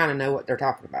seem to kind of know what they're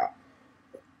talking about.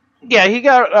 Yeah, he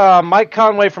got Mike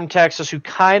Conway from Texas, who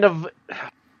kind of,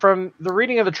 from the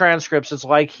reading of the transcripts, it's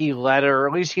like he led, or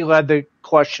at least he led the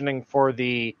questioning for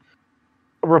the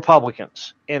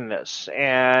Republicans in this.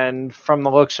 And from the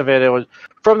looks of it,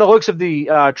 from the looks of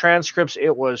the transcripts,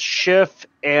 it was Schiff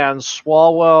and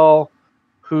Swalwell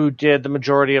who did the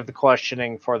majority of the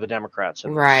questioning for the Democrats.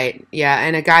 Right. Yeah,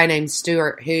 and a guy named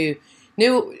Stewart who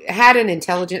had an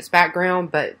intelligence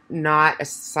background, but not a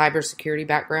cybersecurity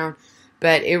background.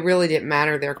 But it really didn't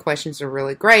matter. Their questions are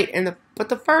really great. But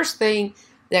the first thing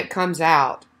that comes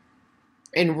out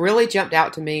and really jumped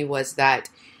out to me was that,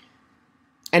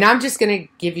 and I'm just going to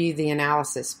give you the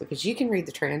analysis because you can read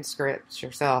the transcripts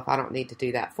yourself. I don't need to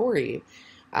do that for you.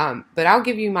 But I'll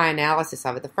give you my analysis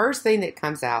of it. The first thing that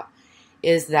comes out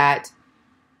is that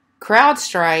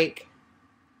Crowdstrike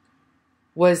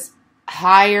was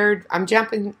hired. I'm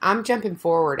jumping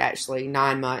forward actually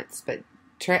 9 months, but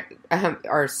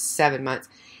or 7 months.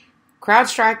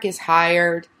 Crowdstrike is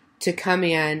hired to come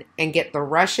in and get the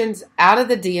Russians out of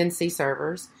the DNC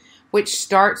servers, which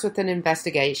starts with an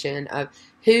investigation of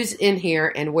who's in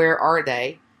here and where are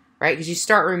they, right? Because you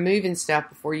start removing stuff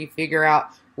before you figure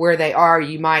out where they are.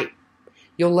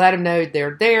 You'll let them know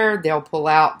they're there. They'll pull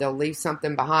out. They'll leave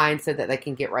something behind so that they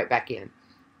can get right back in,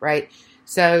 right?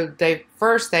 So they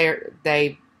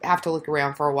have to look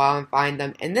around for a while and find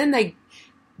them, and then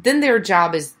their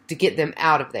job is to get them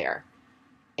out of there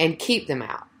and keep them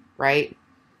out, right?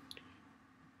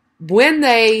 When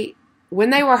they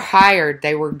were hired,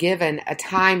 they were given a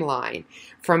timeline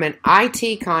from an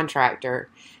IT contractor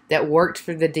that worked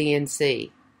for the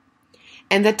DNC.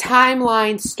 And the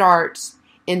timeline starts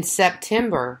in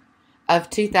September of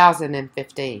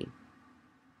 2015.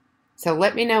 So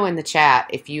let me know in the chat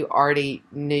if you already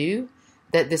knew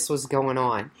that this was going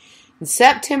on. In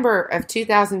September of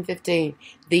 2015,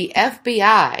 the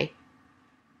FBI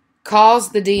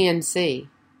calls the DNC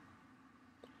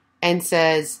and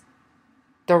says,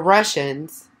 the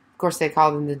Russians, of course they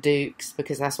call them the Dukes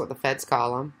because that's what the feds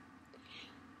call them,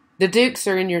 the Dukes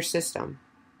are in your system.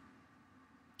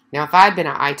 Now, if I'd been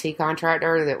an IT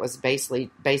contractor that was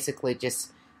basically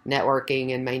just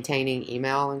networking and maintaining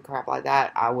email and crap like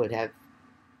that, I would have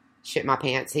shit my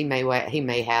pants. He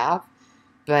may have,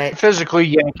 but physically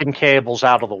yanking cables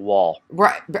out of the wall.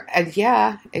 Right?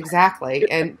 Yeah, exactly.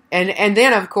 And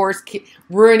then of course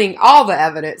ruining all the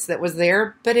evidence that was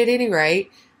there. But at any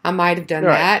rate, I might have done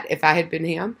that if I had been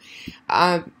him.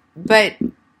 But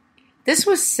this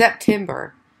was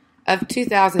September of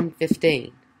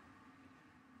 2015.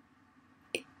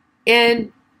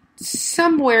 In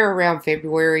somewhere around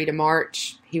February to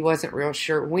March, he wasn't real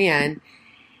sure when,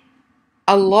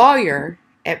 a lawyer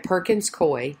at Perkins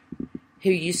Coie, who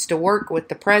used to work with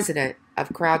the president of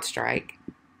Crowdstrike,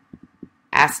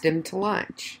 asked him to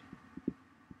lunch.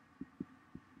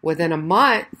 Within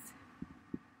about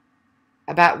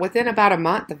a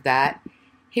month of that,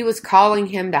 he was calling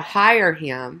him to hire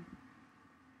him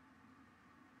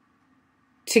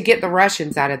to get the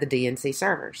Russians out of the DNC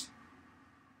servers.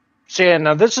 See,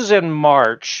 now this is in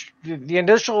March. The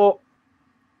initial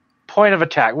point of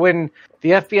attack, when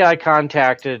the FBI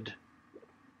contacted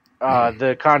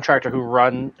the contractor who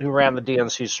ran the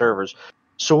DNC servers.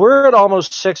 So we're at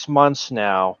almost 6 months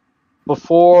now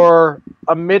before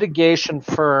a mitigation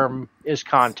firm is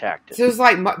contacted. So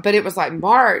it was like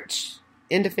March,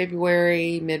 end of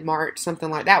February, mid-March, something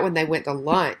like that, when they went to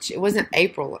lunch. It wasn't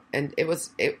April, and it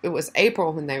was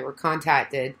April when they were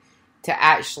contacted to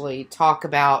actually talk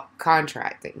about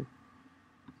contracting.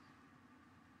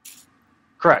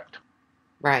 Correct.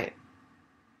 Right.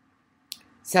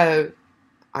 So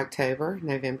October,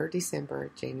 November, December,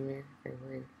 January,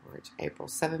 February, March, April,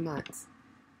 7 months.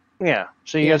 Yeah.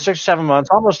 So you got 6 or 7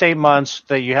 months, almost 8 months,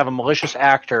 that you have a malicious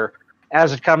actor,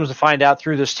 as it comes to find out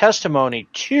through this testimony,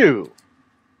 2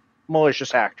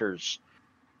 malicious actors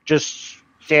just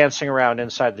dancing around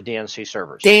inside the DNC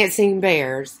servers. Dancing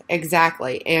bears,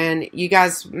 exactly. And you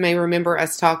guys may remember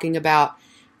us talking about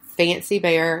Fancy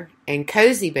Bear and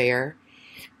Cozy Bear.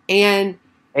 And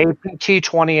APT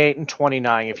 28 and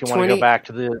 29, if you want to go back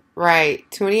to the... Right,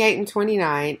 28 and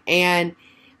 29. And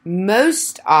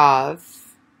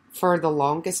for the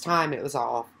longest time, it was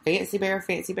all Fancy Bear,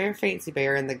 Fancy Bear, Fancy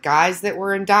Bear. And the guys that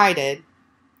were indicted,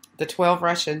 the 12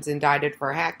 Russians indicted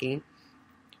for hacking,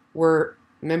 were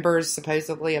members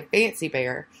supposedly of Fancy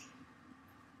Bear.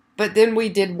 But then we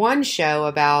did a show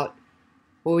about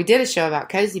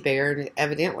Cozy Bear, and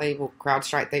evidently,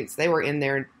 CrowdStrike thinks they were in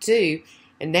there too.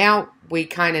 And now we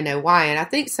kind of know why. And I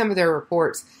think some of their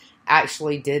reports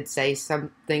actually did say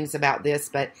some things about this.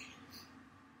 But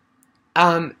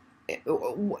another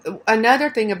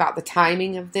thing about the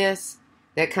timing of this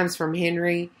that comes from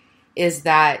Henry is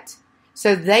that,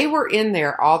 so they were in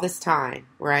there all this time,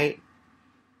 right?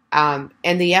 And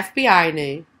the FBI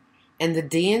knew, and the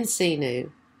DNC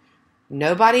knew.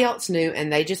 Nobody else knew,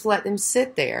 and they just let them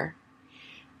sit there.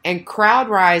 And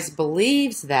Crowdrise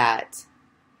believes that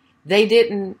they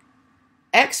didn't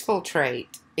exfiltrate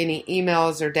any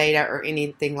emails or data or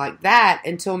anything like that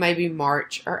until maybe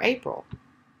March or April.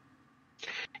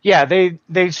 Yeah, they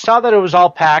saw that it was all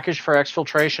packaged for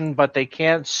exfiltration, but they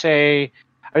can't say,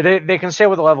 or they can say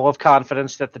with a level of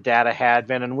confidence that the data had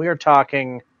been, and we are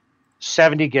talking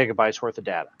 70 gigabytes worth of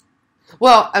data.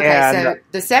 Well, okay, so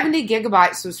the 70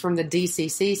 gigabytes was from the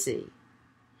DCCC. Is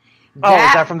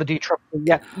that from the D-Triple?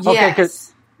 Yeah. Okay,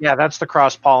 yes. Yeah, that's the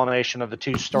cross-pollination of the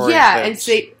 2 stories. Yeah, and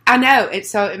see, I know,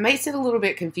 so it makes it a little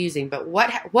bit confusing, but what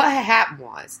happened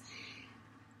was,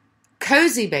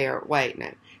 Cozy Bear was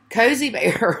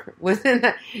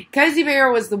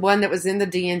the one that was in the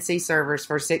DNC servers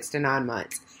for 6 to 9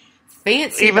 months.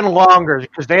 Even longer,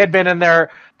 because they had been in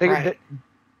there. Right.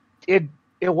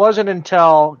 It wasn't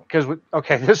until,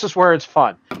 this is where it's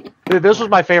fun. This was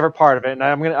my favorite part of it, and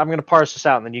I'm gonna parse this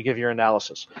out, and then you give your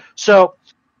analysis. So,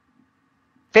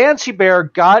 Fancy Bear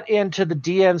got into the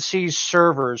DNC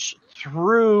servers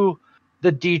through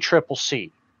the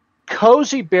DCCC.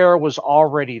 Cozy Bear was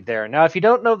already there. Now, if you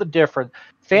don't know the difference,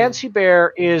 Fancy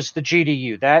Bear is the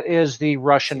GDU. That is the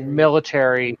Russian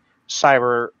military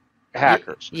cyber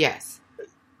hackers. Yes.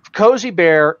 Cozy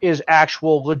Bear is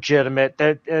actual legitimate.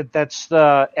 That's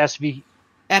the FSB.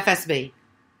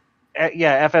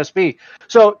 FSB.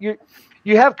 So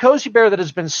you have Cozy Bear that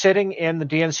has been sitting in the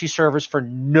DNC servers for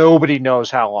nobody knows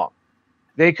how long.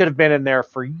 They could have been in there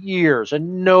for years,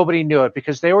 and nobody knew it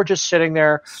because they were just sitting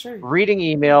there reading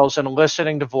emails and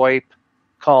listening to VoIP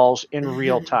calls in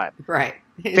real time. Right.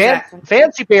 Exactly.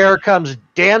 Fancy Bear comes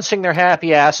dancing their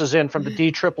happy asses in from the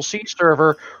DCCC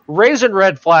server, raising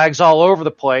red flags all over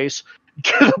the place,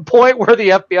 to the point where the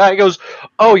FBI goes,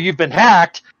 "Oh, you've been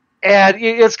hacked." And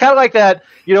it's kind of like that,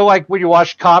 like when you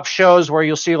watch cop shows where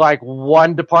you'll see like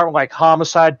one department, like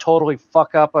homicide, totally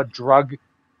fuck up a drug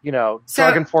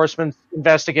enforcement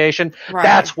investigation. Right.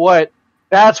 That's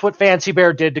what Fancy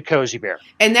Bear did to Cozy Bear.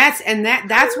 And that's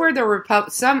where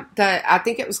I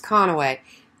think it was Conaway,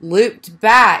 looped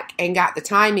back and got the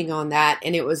timing on that,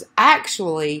 and it was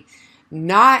actually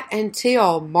not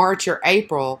until March or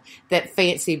April that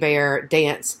Fancy Bear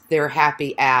danced their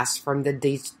happy ass from the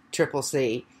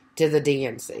DCCC to the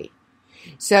DNC.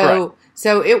 So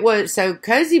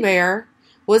Cozy Bear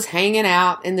was hanging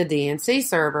out in the DNC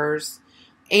servers,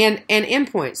 and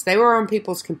endpoints. They were on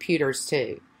people's computers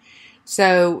too.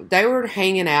 So they were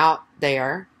hanging out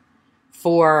there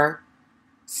for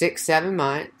 6-7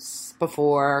 months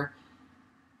before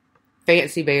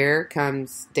Fancy Bear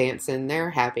comes dancing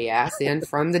their happy ass in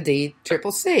from the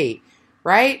DCCC,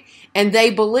 right? And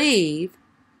they believe.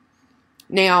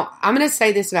 Now, I'm going to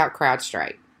say this about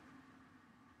CrowdStrike.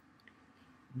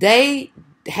 They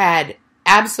had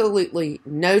absolutely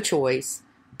no choice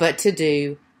but to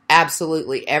do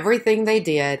absolutely everything they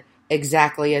did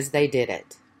exactly as they did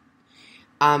it.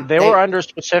 They were under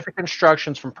specific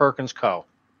instructions from Perkins Co.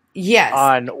 Yes.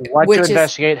 On what to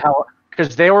investigate, how,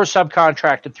 because they were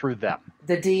subcontracted through them.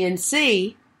 The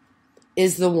DNC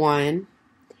is the one,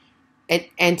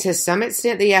 and to some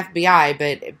extent the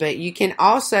FBI, but you can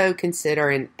also consider,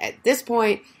 and at this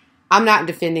point, I'm not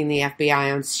defending the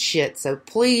FBI on shit, so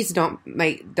please don't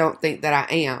think that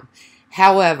I am.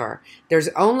 However, there's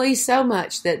only so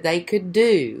much that they could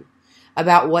do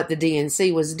about what the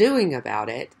DNC was doing about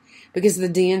it, because the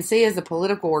DNC is a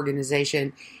political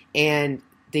organization, and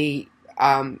the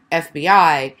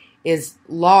FBI is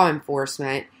law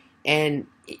enforcement, and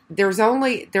there's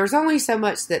only so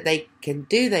much that they can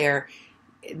do there,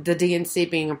 the DNC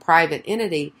being a private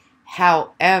entity.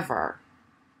 However,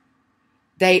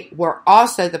 they were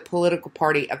also the political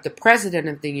party of the President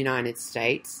of the United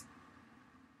States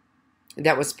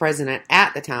that was president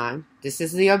at the time. This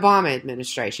is the Obama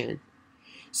administration.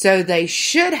 So they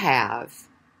should have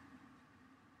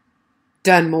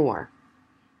done more.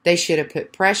 They should have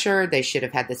put pressure. They should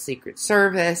have had the Secret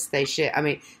Service.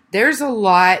 There's a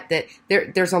lot that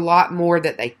there's a lot more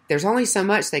that there's only so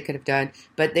much they could have done,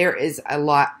 but there is a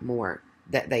lot more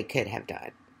that they could have done,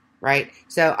 right?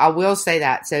 So I will say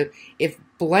that. So if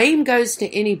blame goes to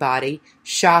anybody,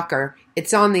 shocker,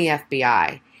 it's on the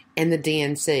FBI and the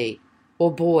DNC.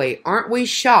 Well, boy, aren't we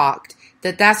shocked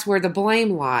that that's where the blame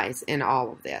lies in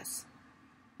all of this?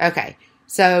 Okay,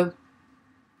 so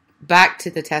back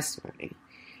to the testimony.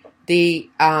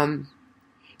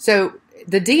 So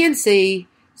the DNC,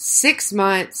 6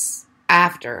 months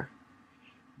after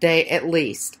they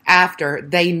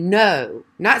know,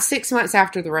 not 6 months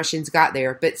after the Russians got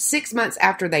there, but 6 months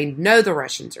after they know the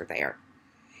Russians are there,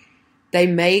 they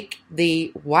make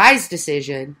the wise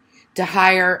decision to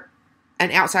hire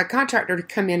an outside contractor to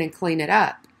come in and clean it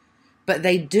up. But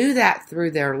they do that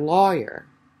through their lawyer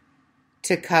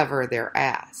to cover their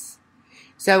ass.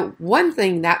 So one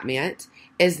thing that meant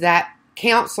is that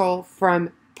counsel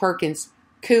from Perkins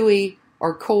Coie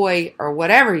or Coy or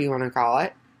whatever you want to call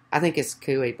it, I think it's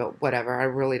Coie, but whatever, I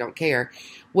really don't care,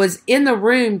 was in the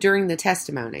room during the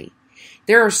testimony.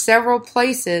 There are several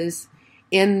places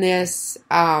in this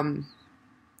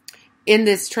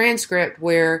transcript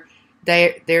where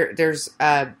there's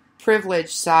a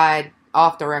privileged side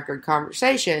off the record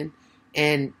conversation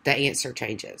and the answer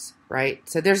changes, right?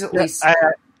 So there's at least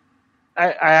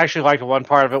I actually liked one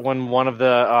part of it when one of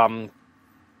the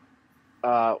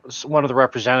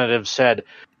representatives said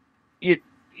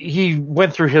he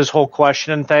went through his whole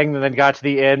question thing and then got to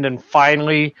the end and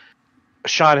finally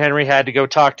Shawn Henry had to go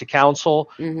talk to counsel,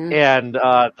 and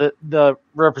the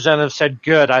representative said,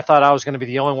 "Good. I thought I was going to be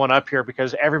the only one up here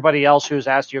because everybody else who was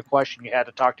asked you a question, you had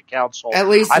to talk to counsel." At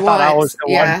least I once. thought I was the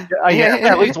yeah. one.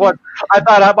 At least one. I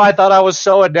thought I was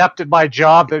so adept at my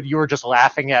job that you were just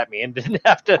laughing at me and didn't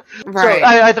have to. Right. So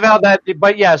I found that,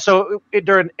 but yeah. So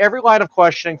during every line of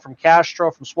questioning, from Castro,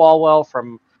 from Swalwell,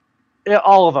 from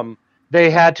all of them,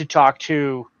 they had to talk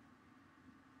to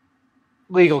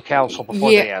legal counsel before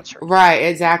they answer. Right,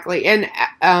 exactly. And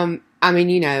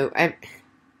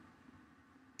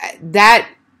that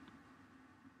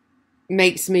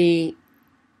makes me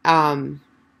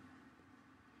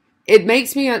it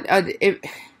makes me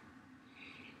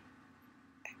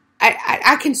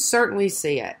I can certainly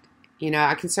see it.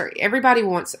 Everybody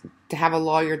wants to have a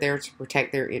lawyer there to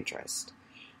protect their interest.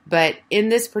 But in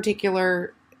this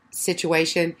particular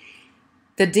situation,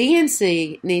 the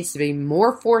DNC needs to be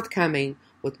more forthcoming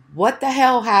with what the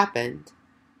hell happened,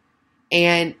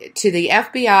 and to the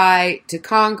FBI, to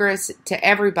Congress, to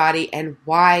everybody, and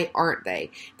why aren't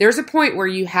they? There's a point where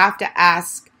you have to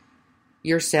ask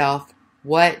yourself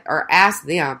ask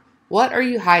them, what are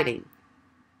you hiding?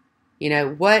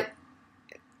 I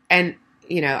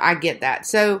get that.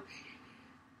 So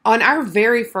on our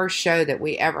very first show that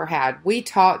we ever had, we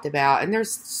talked about, and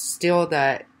there's still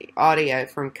the audio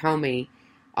from Comey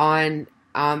on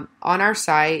our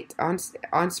site, on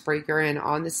Spreaker and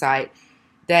on the site,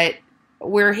 that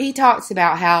where he talks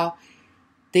about how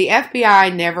the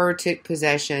FBI never took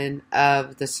possession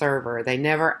of the server. They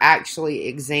never actually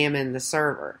examined the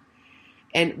server.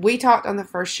 And we talked on the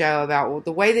first show about, well,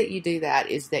 the way that you do that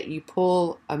is that you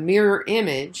pull a mirror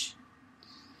image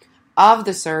of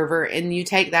the server and you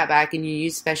take that back and you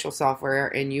use special software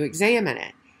and you examine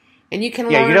it. And you can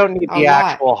learn you don't need the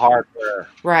actual hardware.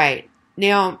 Right.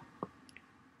 Now,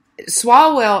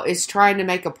 Swalwell is trying to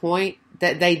make a point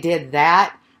that they did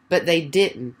that, but they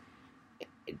didn't.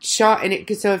 So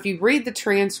if you read the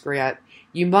transcript,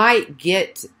 you might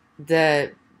get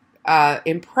the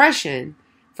impression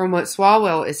from what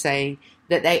Swalwell is saying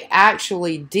that they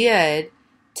actually did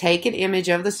take an image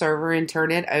of the server and turn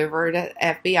it over to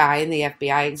FBI and the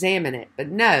FBI examine it. But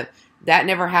no, that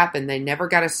never happened. They never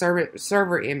got a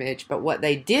server image, but what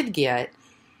they did get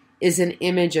is an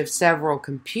image of several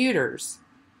computers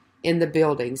in the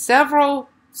building. Several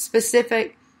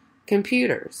specific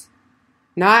computers.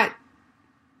 Not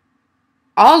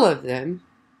all of them,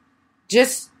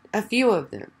 just a few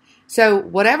of them. So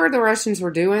whatever the Russians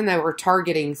were doing, they were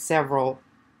targeting several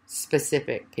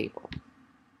specific people.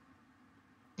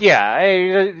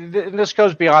 Yeah, this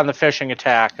goes beyond the phishing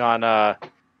attack on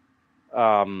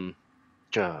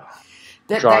Podesta.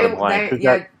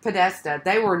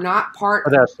 They were not part.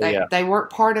 Podesta, they weren't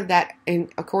part of that,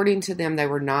 and according to them, they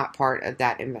were not part of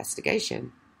that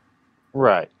investigation.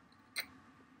 Right.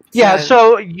 Yeah.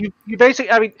 So you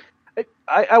basically, I mean,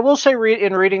 I will say,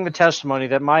 in reading the testimony,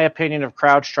 that my opinion of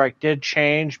CrowdStrike did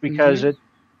change because the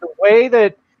way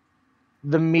that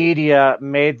the media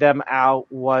made them out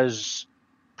was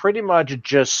pretty much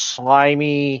just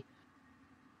slimy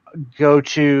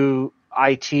go-to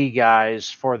IT guys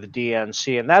for the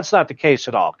DNC, and that's not the case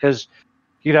at all. Because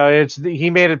he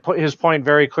made his point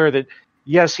very clear that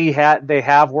yes, they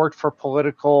have worked for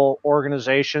political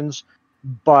organizations,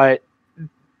 but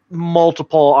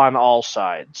multiple on all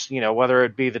sides, whether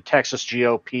it be the Texas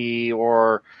GOP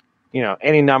or,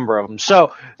 any number of them.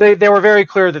 So they were very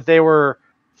clear that they were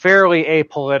fairly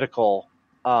apolitical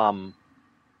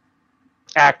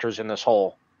actors in this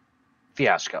whole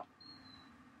fiasco.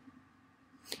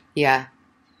 Yeah,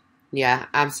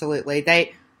 absolutely.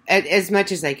 They, as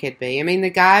much as they could be. I mean, the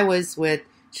guy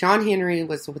Shawn Henry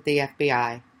was with the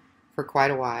FBI for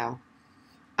quite a while.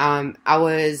 I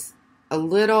was a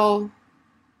little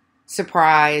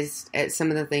surprised at some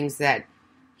of the things that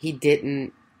he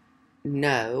didn't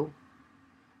know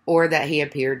or that he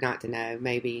appeared not to know.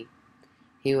 Maybe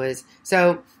he was.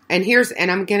 So, and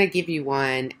I'm going to give you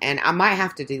one, and I might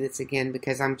have to do this again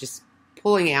because I'm just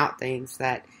pulling out things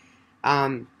that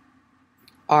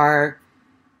are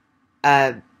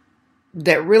that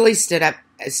really stood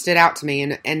out to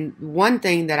me. And one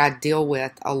thing that I deal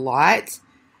with a lot,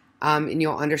 and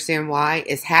you'll understand why,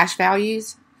 is hash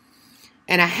values.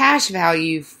 And a hash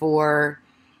value for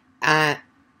a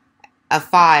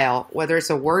file, whether it's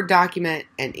a Word document,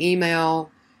 an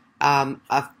email, an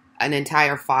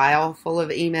entire file full of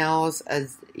emails, a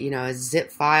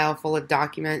zip file full of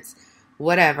documents,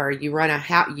 whatever, you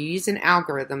use an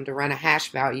algorithm to run a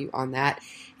hash value on that,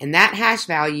 and that hash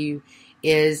value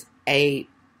is a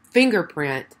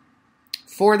fingerprint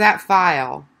for that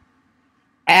file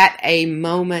at a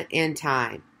moment in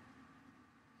time.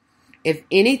 If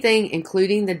anything,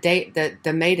 including the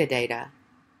metadata,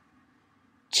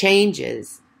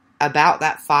 changes about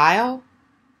that file,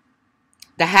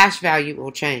 the hash value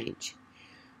will change.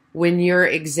 When you're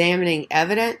examining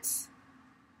evidence,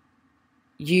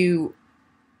 you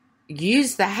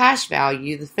use the hash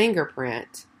value, the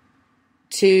fingerprint,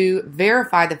 to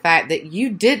verify the fact that you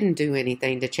didn't do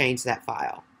anything to change that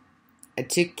file,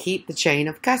 to keep the chain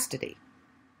of custody.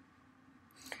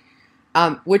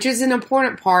 Which is an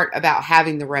important part about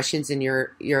having the Russians in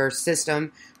your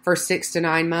system for 6 to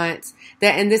 9 months.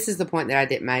 And this is the point that I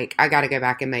didn't make. I got to go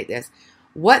back and make this.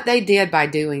 What they did by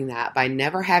doing that, by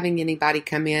never having anybody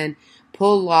come in,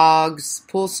 pull logs,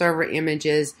 pull server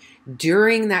images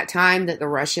during that time that the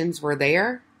Russians were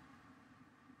there,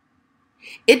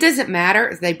 it doesn't matter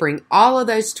if they bring all of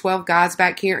those 12 guys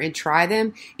back here and try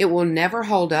them. It will never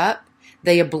hold up.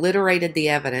 They obliterated the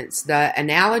evidence. The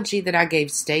analogy that I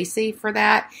gave Stacy for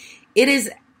that, it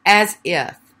is as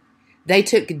if they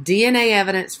took DNA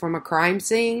evidence from a crime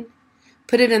scene,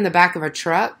 put it in the back of a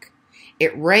truck,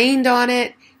 it rained on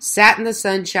it, sat in the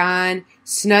sunshine,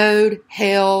 snowed,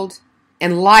 hailed,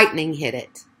 and lightning hit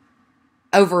it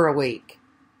over a week.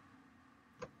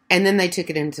 And then they took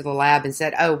it into the lab and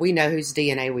said, oh, we know whose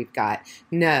DNA we've got.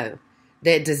 No,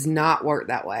 that does not work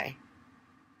that way.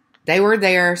 They were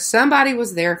there. Somebody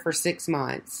was there for 6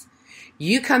 months.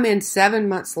 You come in 7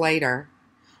 months later,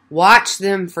 watch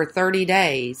them for 30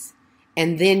 days,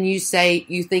 and then you say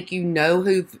you think you know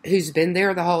who's been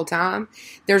there the whole time.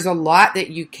 There's a lot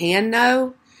that you can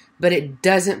know, but it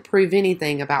doesn't prove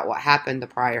anything about what happened the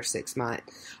prior 6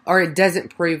 months, or it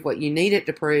doesn't prove what you need it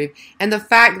to prove. And the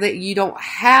fact that you don't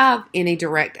have any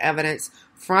direct evidence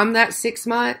from that 6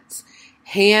 months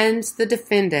hands the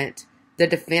defendant the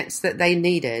defense that they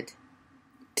needed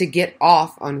to get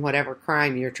off on whatever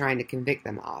crime you're trying to convict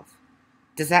them of.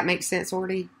 Does that make sense,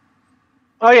 Orty?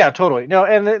 Oh, yeah, totally. No,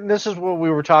 and this is what we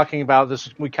were talking about.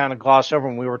 We kind of glossed over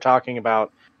when we were talking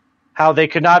about how they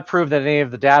could not prove that any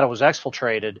of the data was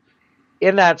exfiltrated.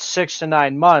 In that 6 to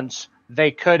 9 months,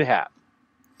 they could have.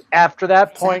 After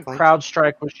that point, Exactly.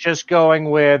 CrowdStrike was just going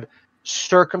with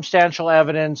circumstantial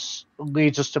evidence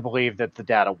leads us to believe that the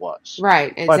data was.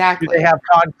 Right, exactly. But do they have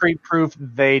concrete proof?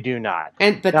 They do not.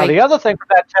 But now, the other thing for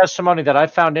that testimony that I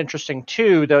found interesting,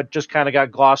 too, that just kind of got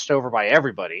glossed over by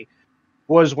everybody,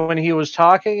 was when he was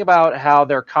talking about how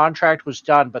their contract was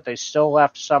done, but they still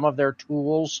left some of their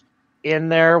tools in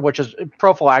there, which is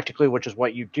prophylactically, which is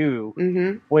what you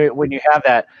do when you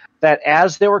have that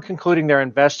as they were concluding their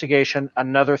investigation,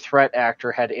 another threat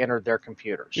actor had entered their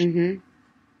computers.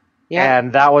 Yeah.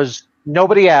 And that was,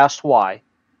 nobody asked why.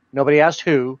 Nobody asked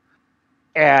who.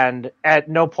 And at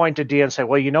no point did DN say,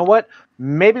 well, you know what?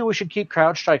 Maybe we should keep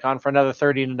CrowdStrike on for another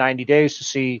 30 to 90 days to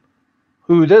see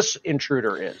who this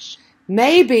intruder is.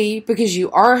 Maybe because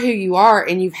you are who you are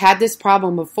and you've had this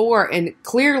problem before, and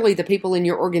clearly the people in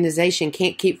your organization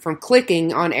can't keep from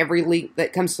clicking on every link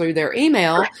that comes through their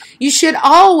email. You should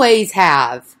always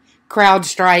have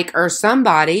CrowdStrike or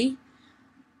somebody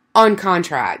on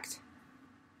contract.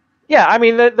 Yeah, I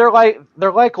mean they're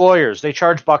like lawyers. They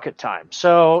charge bucket time,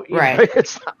 so you know,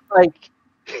 it's not like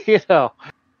you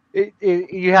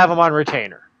have them on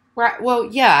retainer. Right. Well,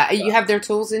 yeah, you have their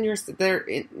tools in your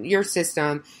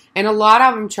system, and a lot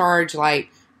of them charge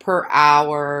like per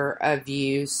hour of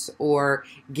use, or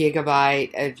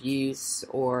gigabyte of use,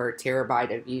 or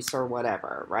terabyte of use, or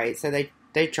whatever. Right. So they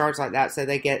charge like that, so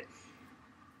they get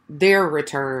their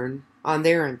return on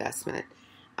their investment.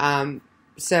 But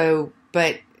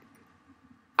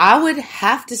I would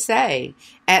have to say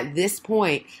at this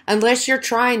point, unless you're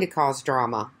trying to cause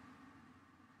drama,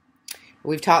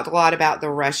 we've talked a lot about the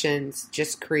Russians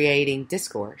just creating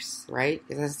discourse, right?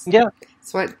 That's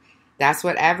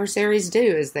what adversaries do,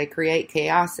 is they create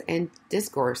chaos and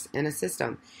discourse in a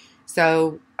system.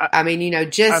 So, I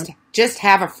mean, just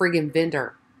have a friggin'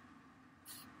 vendor.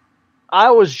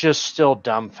 I was just still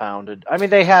dumbfounded. I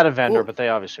mean, they had a vendor, but they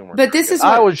obviously weren't. But this is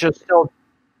I was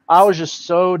just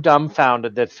so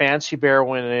dumbfounded that Fancy Bear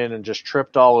went in and just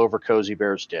tripped all over Cozy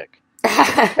Bear's dick.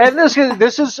 And this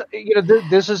is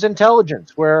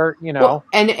intelligence, where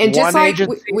and just like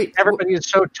agency, everybody is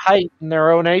so tight in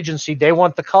their own agency, they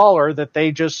want the caller that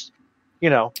they just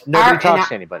nobody talks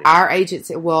to anybody. Our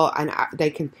agency, they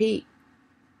compete,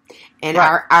 and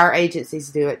our agencies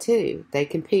do it too. They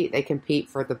compete. They compete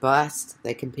for the bust.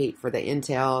 They compete for the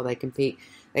intel. They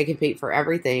compete for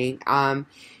everything.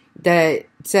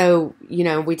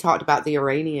 We talked about the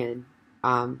Iranian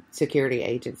security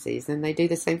agencies, and they do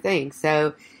the same thing.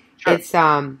 So it's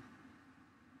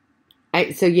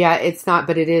it's not,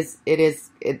 but it is,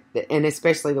 and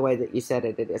especially the way that you said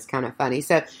it, it is kind of funny.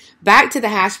 So back to the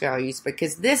hash values,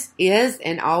 because this is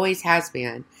and always has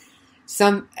been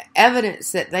some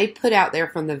evidence that they put out there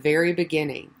from the very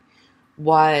beginning,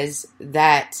 was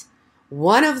that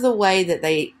one of the ways that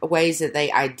they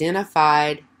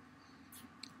identified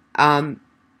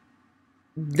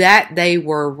that they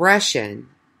were Russian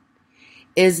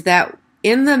is that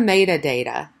in the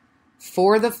metadata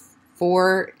for one of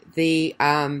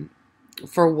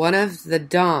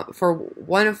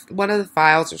the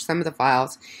files, or some of the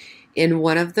files in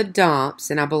one of the dumps,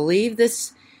 and I believe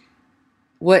it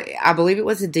was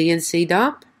a DNC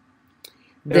dump.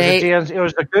 It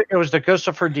was the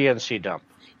Gustafer DNC dump.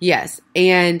 Yes,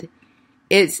 and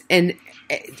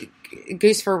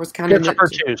Gustafer was kind of... Gustafer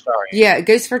 2, sorry. Yeah,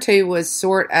 Gustafer 2 was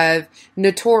sort of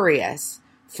notorious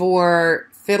for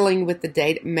fiddling with the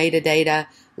metadata,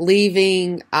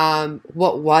 leaving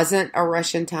what wasn't a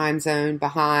Russian time zone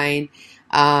behind.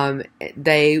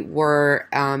 They were,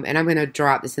 and I'm going to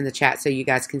drop this in the chat so you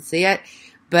guys can see it,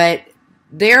 but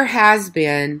there has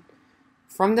been,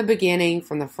 from the beginning,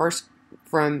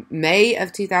 from May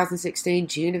of 2016,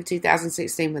 June of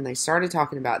 2016, when they started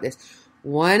talking about this,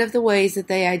 one of the ways that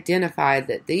they identified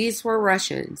that these were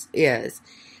Russians is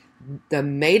the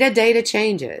metadata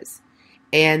changes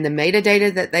and the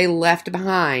metadata that they left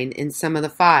behind in some of the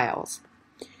files.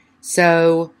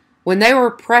 So when they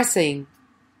were pressing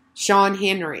Shawn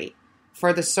Henry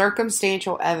for the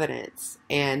circumstantial evidence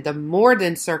and the more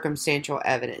than circumstantial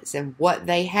evidence and what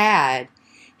they had,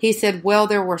 he said, well,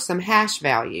 there were some hash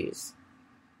values.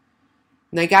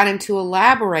 And they got him to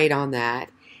elaborate on that.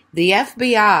 The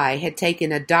FBI had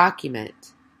taken a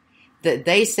document that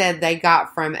they said they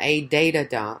got from a data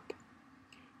dump,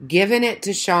 given it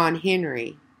to Shawn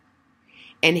Henry,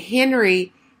 and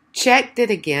Henry checked it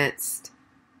against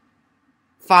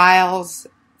files,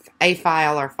 a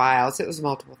file or files. It was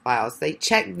multiple files. They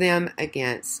checked them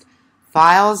against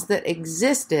files that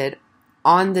existed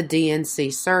on the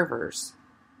DNC servers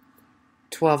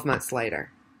 12 months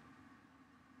later.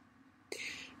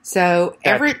 So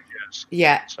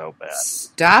so bad.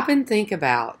 Stop and think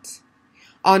about.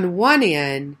 On one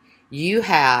end, you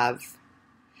have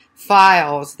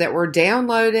files that were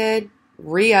downloaded,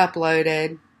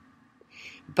 re-uploaded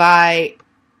by,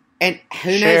 and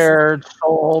who shared,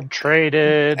 sold,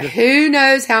 traded. Who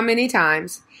knows how many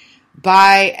times,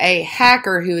 by a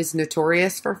hacker who is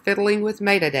notorious for fiddling with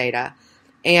metadata.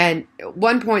 And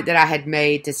one point that I had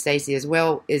made to Stacy as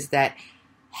well is that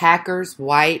hackers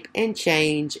wipe and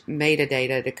change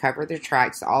metadata to cover their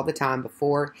tracks all the time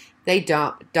before they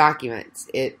dump documents.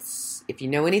 If you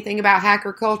know anything about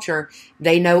hacker culture,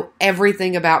 they know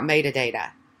everything about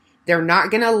metadata. They're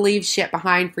not going to leave shit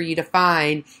behind for you to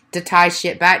find to tie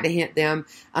shit back to them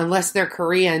unless they're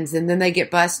Koreans and then they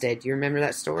get busted. You remember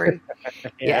that story?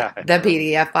 Yeah. The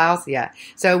PDF files? Yeah.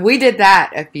 So we did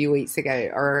that a few weeks ago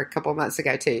or a couple months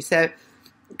ago too. So,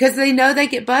 because they know they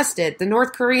get busted. The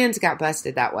North Koreans got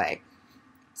busted that way.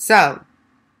 So,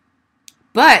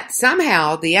 but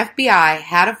somehow the FBI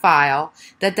had a file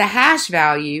that the hash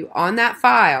value on that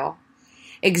file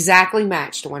exactly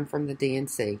matched one from the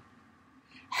DNC.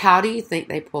 How do you think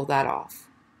they pulled that off?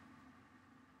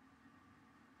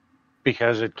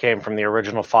 Because it came from the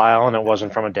original file and it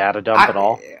wasn't from a data dump at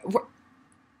all?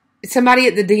 Somebody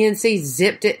at the DNC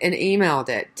zipped it and emailed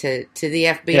it to the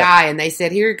FBI, and they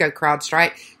said, here you go,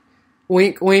 CrowdStrike.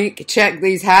 Wink, wink, check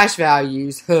these hash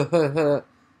values. Right.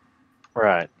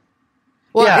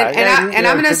 Well, yeah, I'm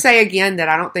going to say again that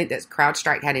I don't think that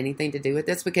CrowdStrike had anything to do with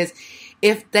this, because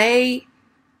if they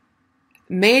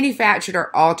manufactured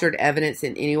or altered evidence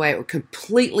in any way, it would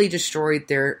completely destroy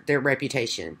their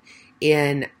reputation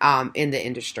in the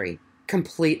industry.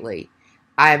 Completely.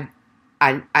 I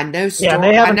know stories. Yeah,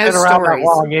 they haven't been around that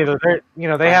long either. They're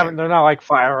not like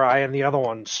FireEye and the other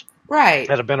ones, right,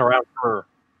 that have been around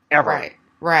forever.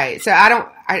 Right. So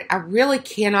I really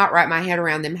cannot wrap my head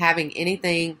around them having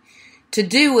anything to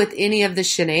do with any of the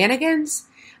shenanigans.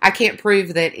 I can't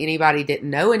prove that anybody didn't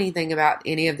know anything about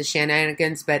any of the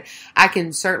shenanigans, but I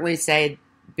can certainly say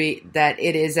that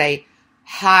it is a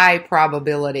high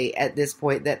probability at this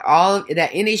point that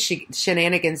any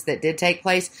shenanigans that did take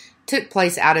place took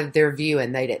place out of their view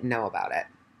and they didn't know about it.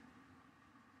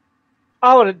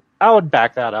 I would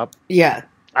back that up. Yeah,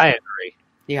 I agree.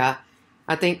 Yeah,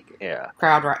 I think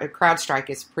CrowdStrike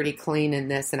is pretty clean in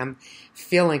this, and I'm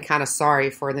feeling kind of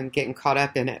sorry for them getting caught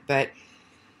up in it, but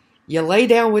you lay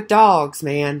down with dogs,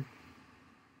 man.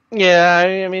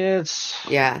 Yeah, I mean, it's...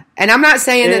 Yeah, and I'm not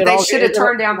saying that they should have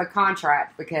turned down the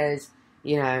contract because,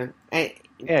 you don't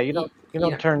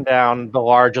turn down the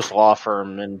largest law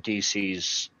firm in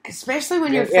DC's... Especially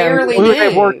when you're fairly new.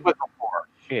 They've worked with before.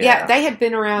 Yeah, they had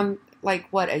been around,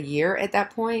 a year at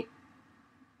that point?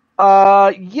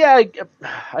 I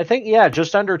think,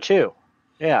 just under 2.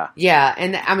 Yeah. Yeah,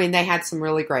 and I mean, they had some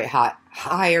really great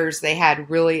hires. They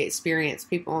had really experienced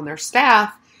people on their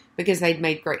staff because they'd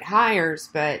made great hires.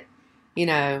 But,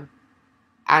 I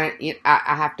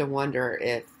have to wonder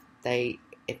if the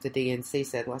DNC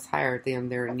said, let's hire them,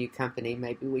 they're a new company,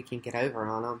 maybe we can get over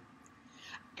on them.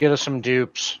 Get us some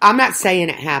dupes. I'm not saying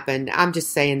it happened. I'm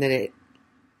just saying that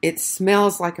it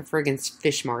smells like a friggin'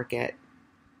 fish market.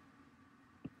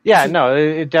 Yeah, no,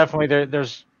 it definitely,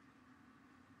 there's...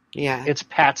 Yeah. It's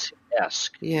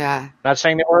Patsy-esque. Yeah. Not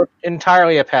saying they were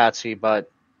entirely a Patsy, but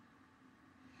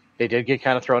they did get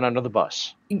kind of thrown under the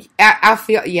bus. I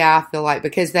feel like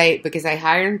because they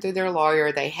hired them through their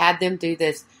lawyer, they had them do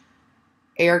this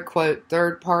air quote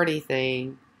third party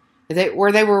thing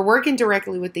where they were working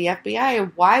directly with the FBI.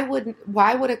 And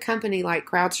why would a company like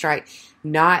CrowdStrike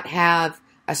not have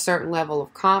a certain level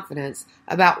of confidence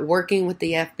about working with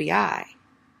the FBI?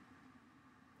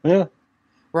 Yeah.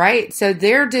 Right? So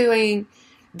they're doing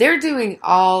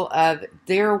all of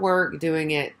their work,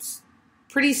 doing it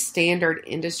pretty standard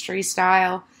industry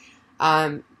style.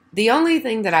 The only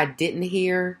thing that I didn't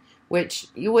hear, which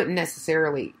you wouldn't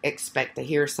necessarily expect to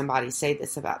hear somebody say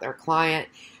this about their client,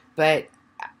 but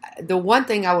the one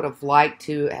thing I would have liked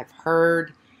to have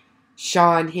heard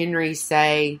Shawn Henry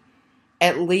say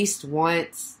at least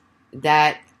once,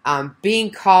 that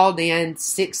being called in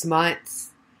 6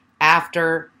 months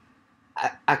after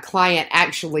a client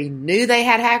actually knew they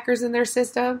had hackers in their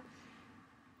system,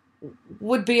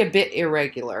 would be a bit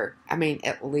irregular. I mean,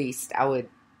 at least I would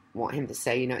want him to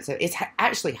say, so it's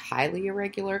actually highly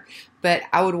irregular, but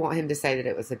I would want him to say that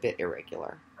it was a bit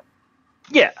irregular.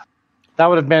 Yeah, that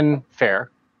would have been fair.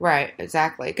 Right,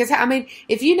 exactly. Because, I mean,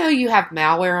 if you know you have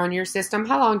malware on your system,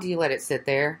 how long do you let it sit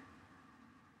there?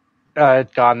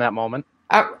 It's gone that moment.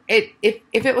 If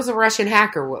it was a Russian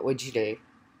hacker, what would you do?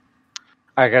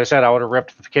 Like I said, I would have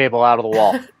ripped the cable out of the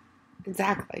wall.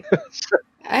 Exactly.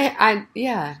 I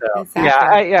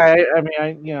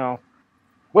mean,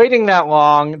 waiting that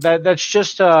long, that's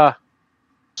just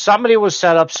somebody was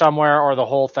set up somewhere, or the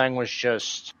whole thing was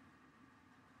just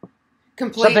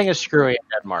complete. Something is screwy in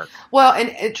Denmark. Well,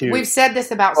 and we've said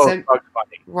this about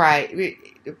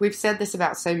we've said this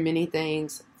about so many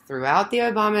things throughout the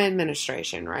Obama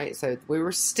administration, right? So we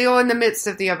were still in the midst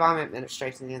of the Obama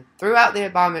administration, and throughout the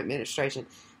Obama administration,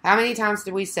 how many times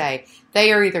did we say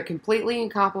they are either completely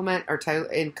incompetent or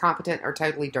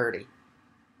totally dirty?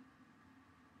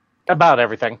 About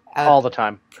everything, all the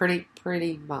time. Pretty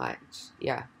much,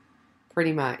 yeah,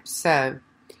 pretty much. So,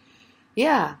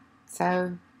 yeah,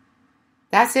 so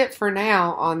that's it for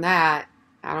now on that.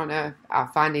 I don't know if I'll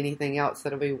find anything else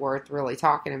that'll be worth really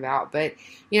talking about, but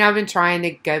I've been trying to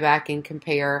go back and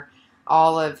compare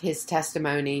all of his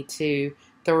testimony to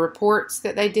the reports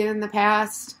that they did in the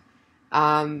past,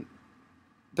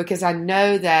 because I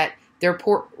know that their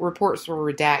reports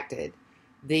were redacted.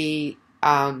 The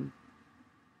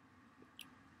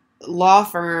law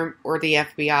firm or the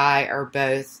FBI or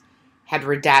both had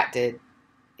redacted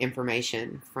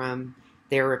information from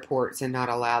their reports and not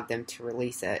allowed them to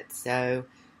release it. So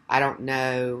I don't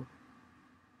know.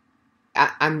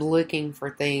 I'm looking for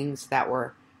things that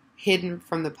were hidden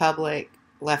from the public,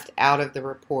 left out of the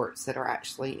reports that are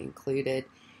actually included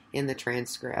in the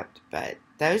transcript. But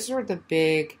those are the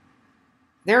big.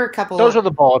 There are a couple. Those are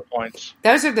the bullet points.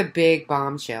 Those are the big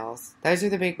bombshells.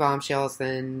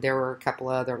 Then there were a couple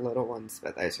of other little ones,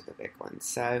 but those are the big ones.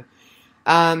 So,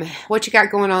 what you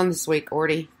got going on this week,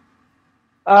 Orty?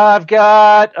 I've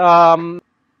got. I'll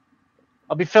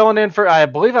be filling in for. I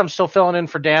believe I'm still filling in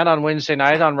for Dan on Wednesday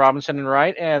night on Robinson and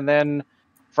Wright, and then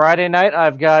Friday night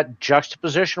I've got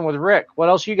Juxtaposition with Rick. What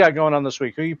else you got going on this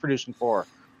week? Who are you producing for?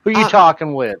 Who are you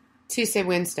talking with? Tuesday,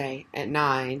 Wednesday at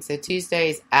 9. So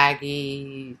Tuesday's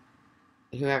Aggie,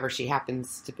 whoever she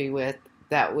happens to be with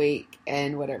that week,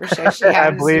 and whatever show she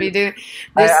happens to be doing.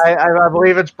 I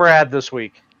believe it's Brad this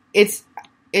week. Is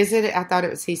it? I thought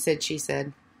it was He Said, She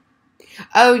Said.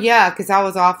 Oh, yeah, because I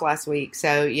was off last week.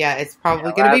 So, yeah, it's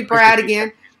probably going to be Brad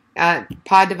again.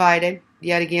 Pod Divided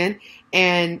yet again.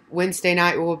 And Wednesday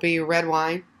night will be Red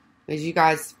Wine, as you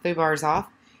guys, Fubar's off.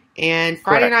 And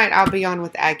Friday night I'll be on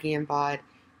with Aggie and Bod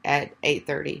at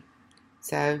 8:30.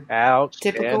 So,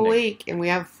 typical week. And we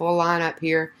have a full lineup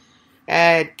here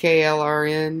at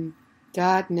KLRN.net.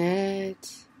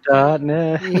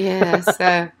 Yeah,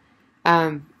 so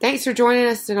thanks for joining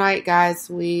us tonight, guys.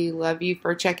 We love you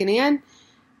for checking in,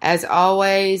 as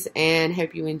always, and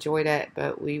hope you enjoyed it.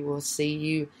 But we will see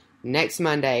you next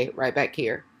Monday right back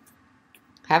here.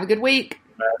 Have a good week.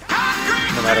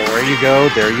 No matter where you go,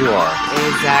 there you are.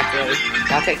 Exactly.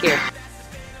 Y'all take care.